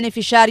un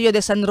beneficiario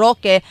de San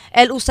Roque,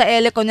 el usa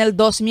ele con el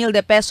 2,000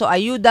 de peso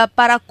ayuda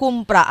para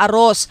compra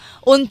arroz.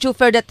 Un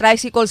chofer de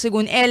tricycle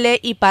según ele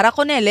y para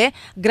con ele,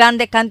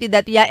 grande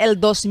cantidad ya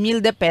el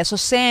 2,000 de pesos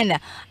sen.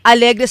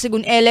 Alegre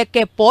según ele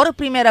que por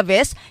primera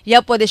vez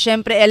ya puede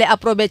siempre ele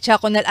aprovecha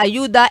con el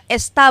ayuda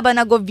estaba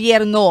na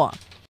gobierno.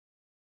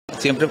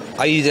 Siempre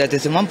ayuda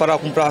ese man para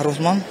comprar arroz,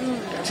 man.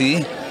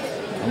 Sí.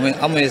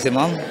 Amo ese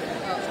man.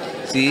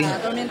 Sí.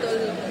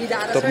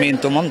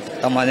 Tormento, man.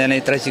 Tamanya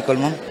na tricycle,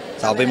 man.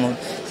 Sabi mo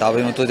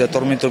to the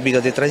tormento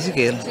vida de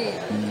tricycle. Sí.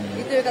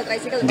 Ito yung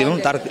tricycle. Hindi mo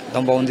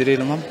tambawon diri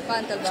lang, ma'am.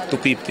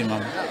 250,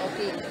 ma'am.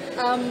 Okay.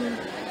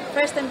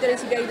 First time diri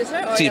si ayuda,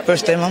 sir? Sí,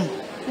 first time, ma'am.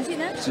 Kasi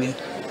na? Sí.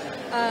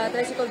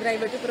 Tricycle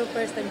driver to pero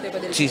first time tayo ko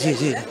diri. Sí.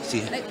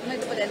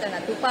 Nagpadenta na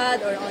tupad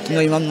or on.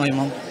 Ngayon,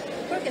 ma'am.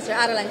 Porque sir,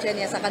 aralan siya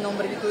niya sa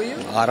kanombre dito yun?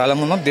 Aralan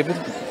mo, ma'am.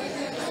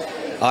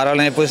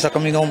 Aralan niya po sa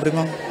kami nombre,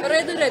 ma'am.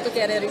 Pero reto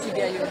kaya receive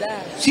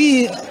ayuda.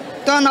 Sí,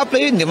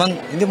 ta-na-apply hindi man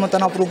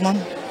ta-na-approve, ma'am.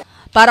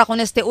 Para con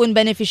este un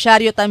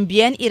beneficiario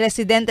también y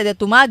residente de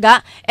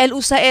Tumaga, él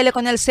usa ele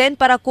con el SEN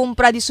para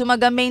compra de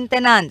sumaga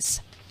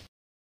maintenance.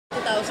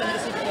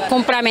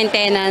 Compra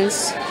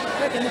maintenance.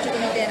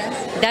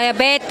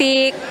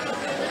 Diabetic,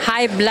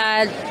 high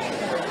blood,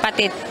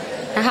 pati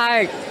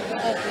heart.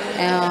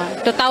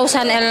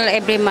 2,000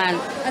 every month.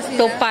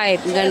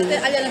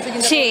 2,500.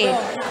 Sí,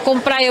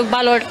 compra yung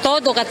valor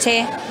todo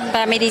kasi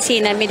para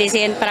medicine,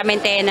 para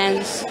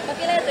maintenance.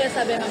 Pakila ito yung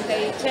sabi ma'am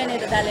kay Chene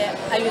dali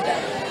ayuda.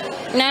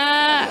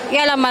 Na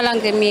yala malang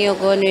kami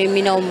ko ni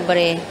mi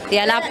nombre.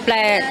 Yala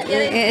apply.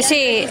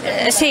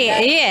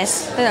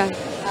 Yes.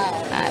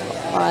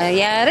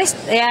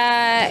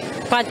 Ya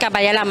pad ka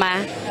ba yala ma?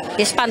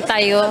 Dispant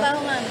tayo.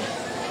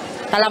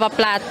 talaba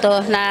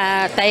plato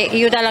na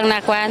ayuda lang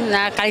na kwan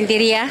na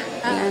kalenderya,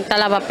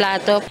 talaba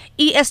plato.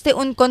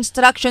 Un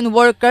construction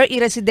worker y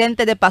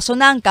residente de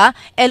Pasonanca,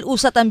 él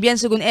usa también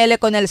según él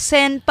con el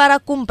CEN para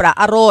comprar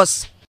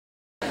arroz.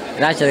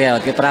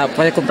 Gracias, que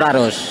puede comprar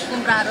arroz.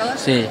 ¿Comprar arroz?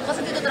 Sí. ¿Cómo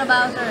dito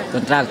trabaho, sir?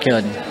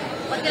 Contraction.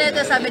 ¿Por qué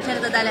le sabi siya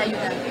dali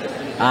ayuda?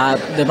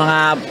 De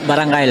mga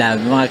barangay lang,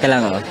 mga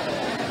kailangan.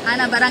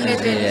 Na barangay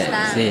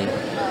periodista? Sí.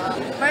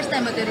 First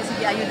time mo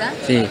receive ayuda?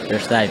 Sí,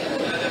 first time.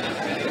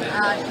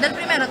 Del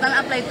primero, ¿tan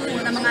apply po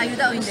ng mga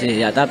ayuda o hindi? Sí,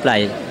 ya te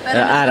apply.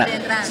 Pero Ara,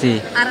 sí.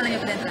 Ara na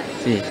yung pedra?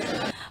 Sí.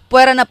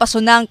 Puera na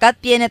Pasonanca,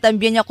 tiene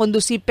también a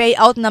conducir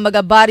payout na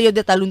mga barrio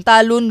de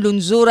Taluntalun,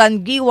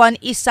 Lunzuran,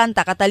 Giwan y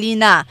Santa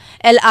Catalina.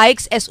 El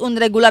AIX es un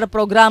regular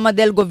programa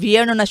del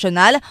Gobierno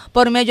Nacional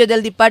por medio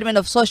del Department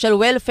of Social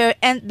Welfare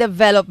and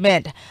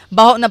Development.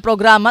 Bajo na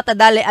programa,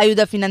 tadale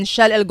ayuda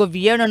financial el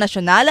Gobierno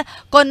Nacional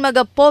con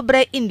mga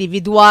pobre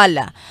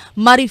individual.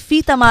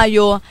 Marifita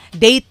Mayo,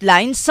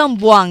 Dateline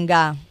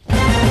Zamboanga.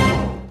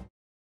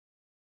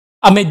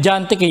 A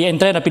medyante que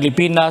entra na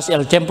Pilipinas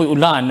el tiempo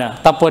ulan,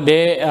 tapo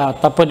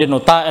de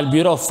nota el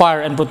Bureau of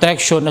Fire and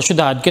Protection na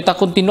syudad, kita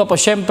continua pa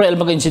siyempre el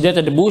mga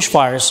insidente de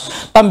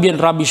bushfires, también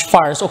rubbish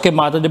fires o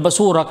quemada de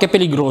basura que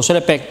peligroso el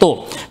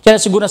epekto. Kaya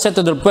siguro sa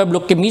centro del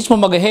pueblo que mismo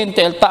mga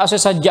gente el taas sa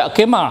sadya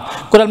quema,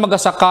 kunal mga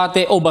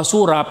sakate o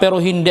basura pero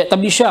hindi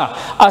tabi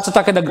siya at sa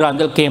take da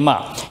grande el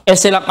quema.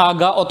 Este lang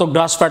aga otro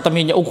grass fire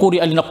también niya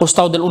ukuri alina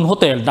costaw del un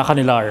hotel na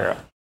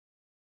kanilar.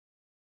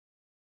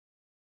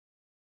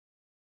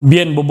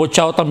 Bien,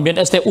 bobochao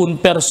también un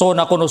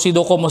persona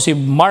conocido como si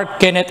Mark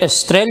Kenneth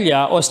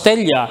Estrella,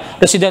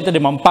 residente de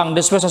Mampang,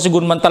 después sa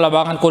sigunman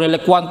talabangan con el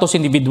cuantos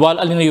individual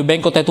alin na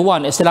Yubenco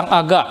Tetuan, lang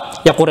aga,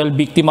 ya kurel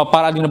biktima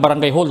para alin na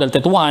barangay hall del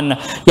Tetuan,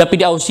 ya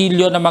pidi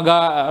auxilio na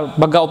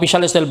mga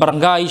opisyales del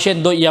barangay,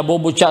 siendo ya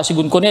bobocha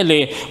sigun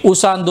konele,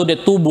 usando de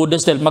tubo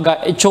desde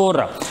mga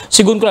echora.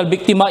 Sigun kurel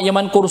biktima,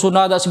 yaman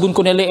kursunada sigun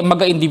konele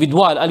mga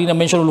individual alin na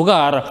mention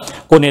lugar,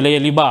 konele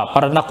yaliba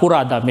para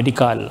nakurada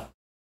medikal.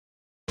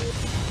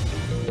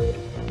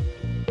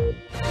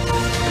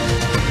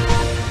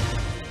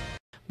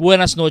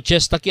 Buenas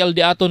noches, takial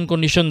di aton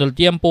kondisyon del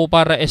tiempo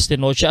para esta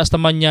noche hasta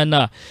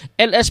mañana.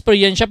 El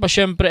experiencia pa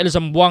siempre el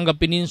Zamboanga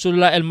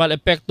Peninsula el mal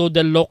epekto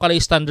del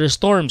localized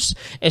thunderstorms.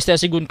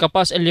 Según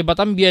capaz el lleva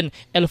también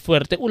el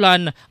fuerte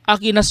ulan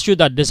aquí en la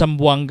ciudad de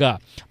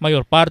Zamboanga.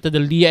 Mayor parte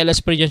del día el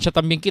experiencia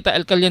también kita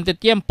el caliente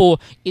tiempo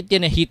y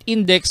tiene heat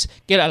index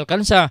que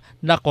alcanza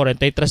na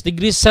 43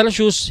 degrees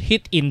Celsius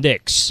heat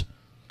index.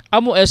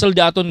 Amo es el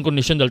de aton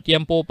kondisyon del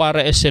tiempo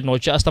para esta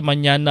noche hasta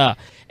mañana.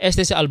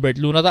 Si Albert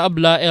Luna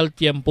habla el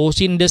tiempo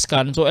sin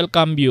descanso el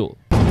cambio.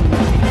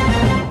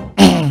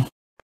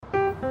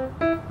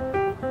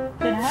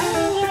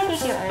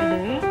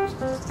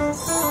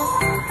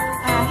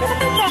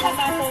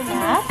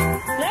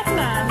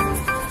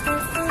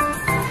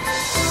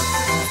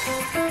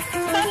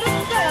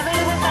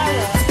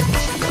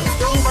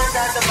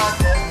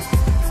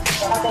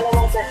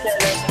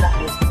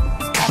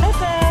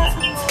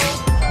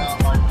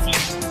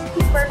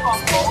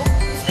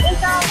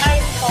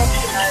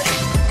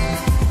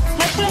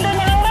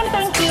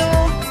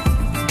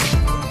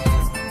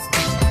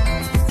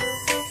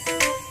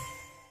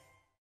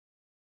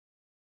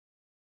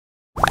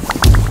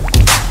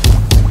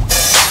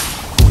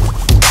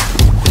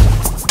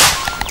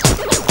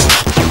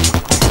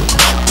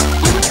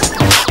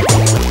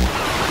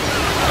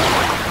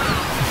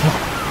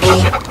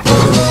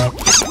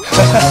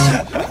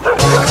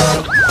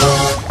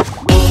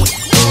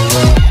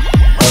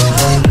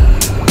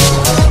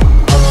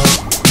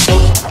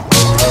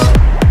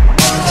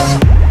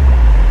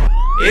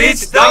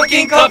 It's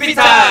Dunking Coffee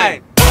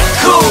Time!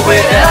 Cool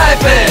with a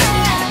hyphen!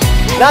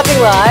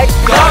 Nothing like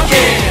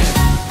Dunking!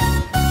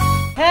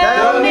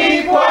 Tell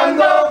me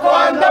cuando.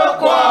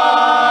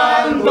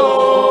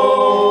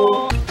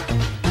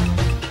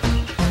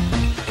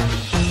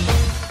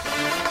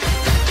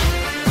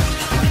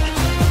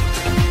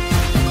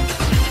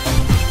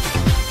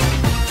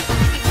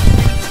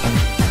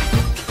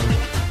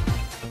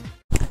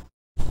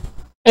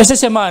 Esta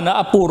semana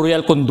apuro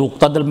el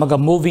conducta del mga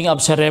moving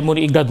up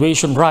ceremony y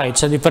graduation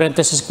rites sa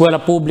diferentes eskwela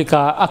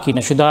pública aquí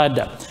na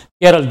syudad.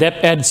 Pero el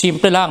DepEd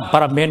simple lang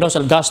para menos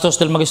el gastos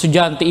del mga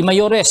estudyante y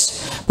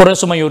mayores. Por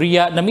eso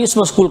mayoría na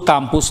mismo school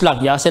campus lang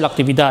ya hace la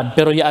actividad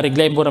pero ya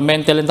arregla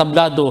importante el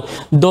entablado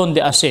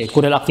donde hace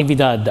con la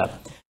actividad.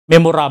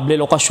 Memorable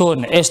la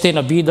ocasión,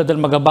 na vida del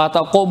mga bata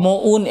como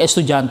un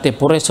estudiante,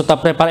 por eso ta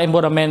prepara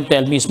importante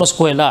el mismo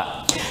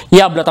escuela.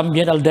 Y habla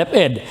también al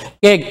DepEd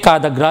que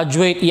cada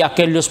graduate y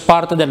aquellos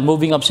parte del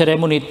moving up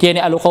ceremony tiene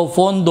alocado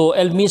fondo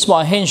el mismo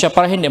agencia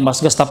para hindi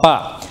mas gasta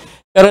pa.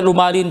 Pero el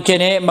umalin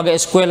tiene mga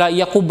eskwela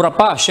iya kubra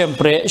pa,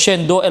 syempre,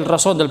 siendo el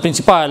razón del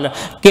principal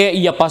que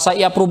iya pasa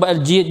y aprueba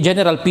el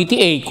General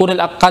PTA con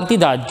la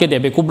cantidad que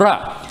debe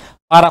kubra.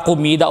 Para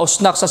comida o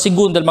snacks sa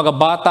sigun del mga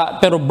bata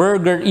pero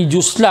burger y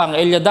juice lang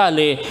el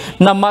dale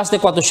na mas de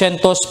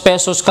 400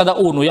 pesos kada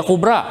uno ya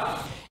kubra.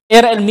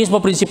 Era el mismo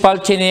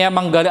principal chineya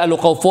manggali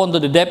alokaw fondo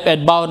de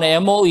DepEd bao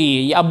na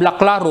MOE iabla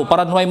klaro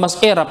para nuay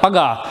mas era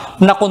paga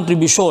na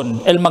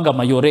kontribusyon el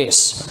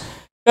magamayores.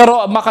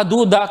 Pero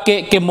makaduda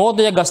que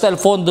modo ya gasta el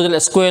fondo de la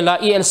escuela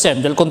y el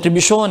SEM del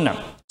contribución.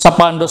 Sa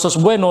pando sos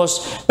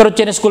buenos, pero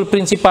tiene school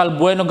principal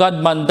bueno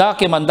gad manda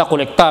que manda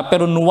kolekta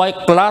pero nuay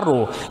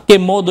klaro que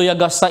modo ya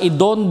gasta y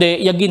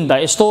donde ya ginda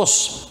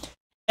estos.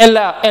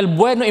 El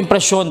bueno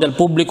impresión del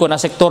público na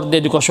sektor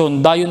de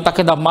edukasyon dayon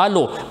takeda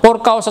malo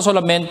por causa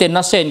solamente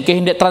na sen que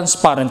hindi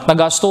transparent na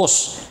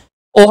gastos.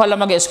 Ojalá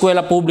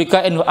mag-eskwela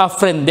publika en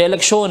afren de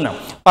eleksyon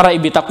para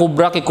ibita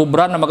kubra que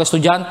kubra na mga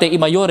estudyante y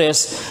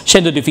mayores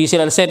siendo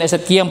difícil el sen ese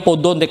tiempo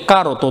donde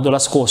caro todas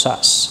las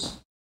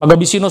cosas.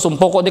 Magabisinos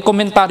un poco de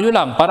komentaryo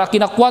lang para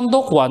kina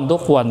cuando.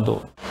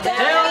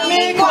 Tell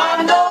me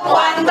cuando.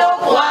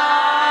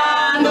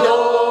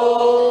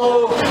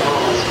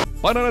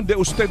 Para de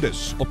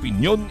ustedes,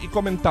 opinión y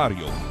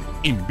comentario.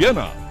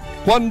 Envíana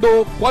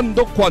cuando.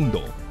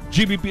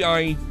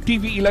 GBPI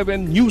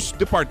TV11 News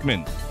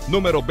Department,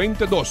 número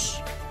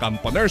 22,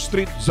 Campaner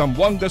Street,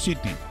 Zamboanga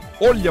City.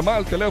 O llama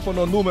al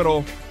teléfono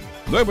número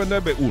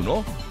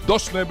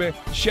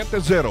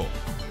 991-2970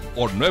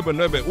 o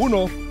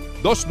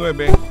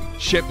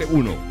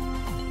 991-2971.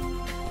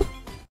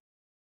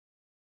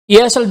 Y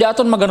es el de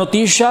aton mga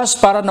noticias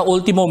para na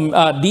último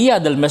día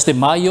del mes de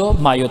mayo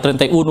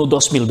 31,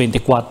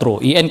 2024.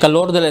 Y en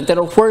calor de la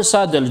entera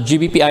fuerza del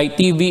GBPI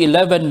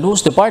TV11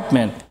 News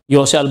Department,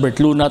 yo si Albert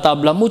Luna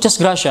Tabla, muchas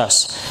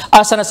gracias.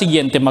 Hasta na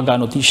siguiente mga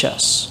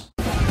noticias.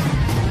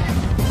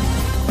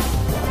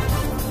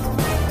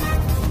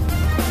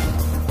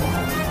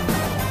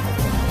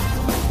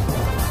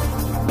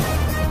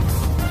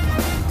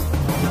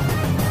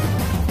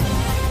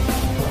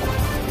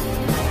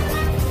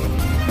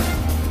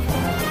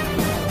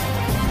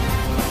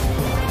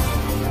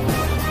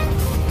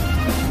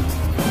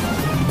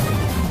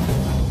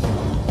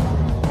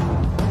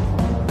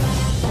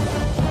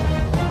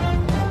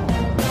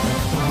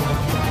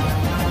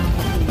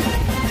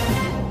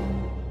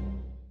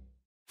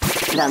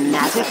 The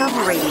magic of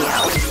radio.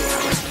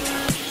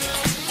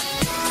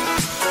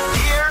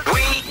 Here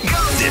we go.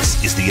 This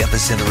is the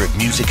epicenter of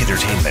music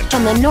entertainment.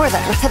 From the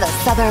northern to the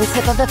southern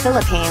tip of the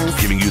Philippines.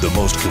 Giving you the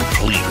most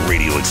complete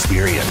radio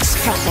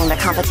experience. Crushing the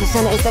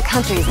competition is the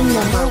country's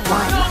number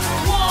one.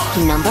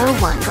 Number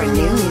one for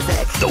new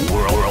music. The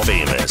world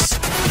famous.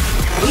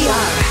 We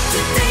are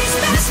Today's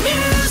best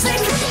music.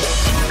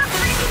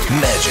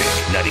 Magic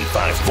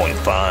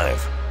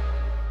 95.5.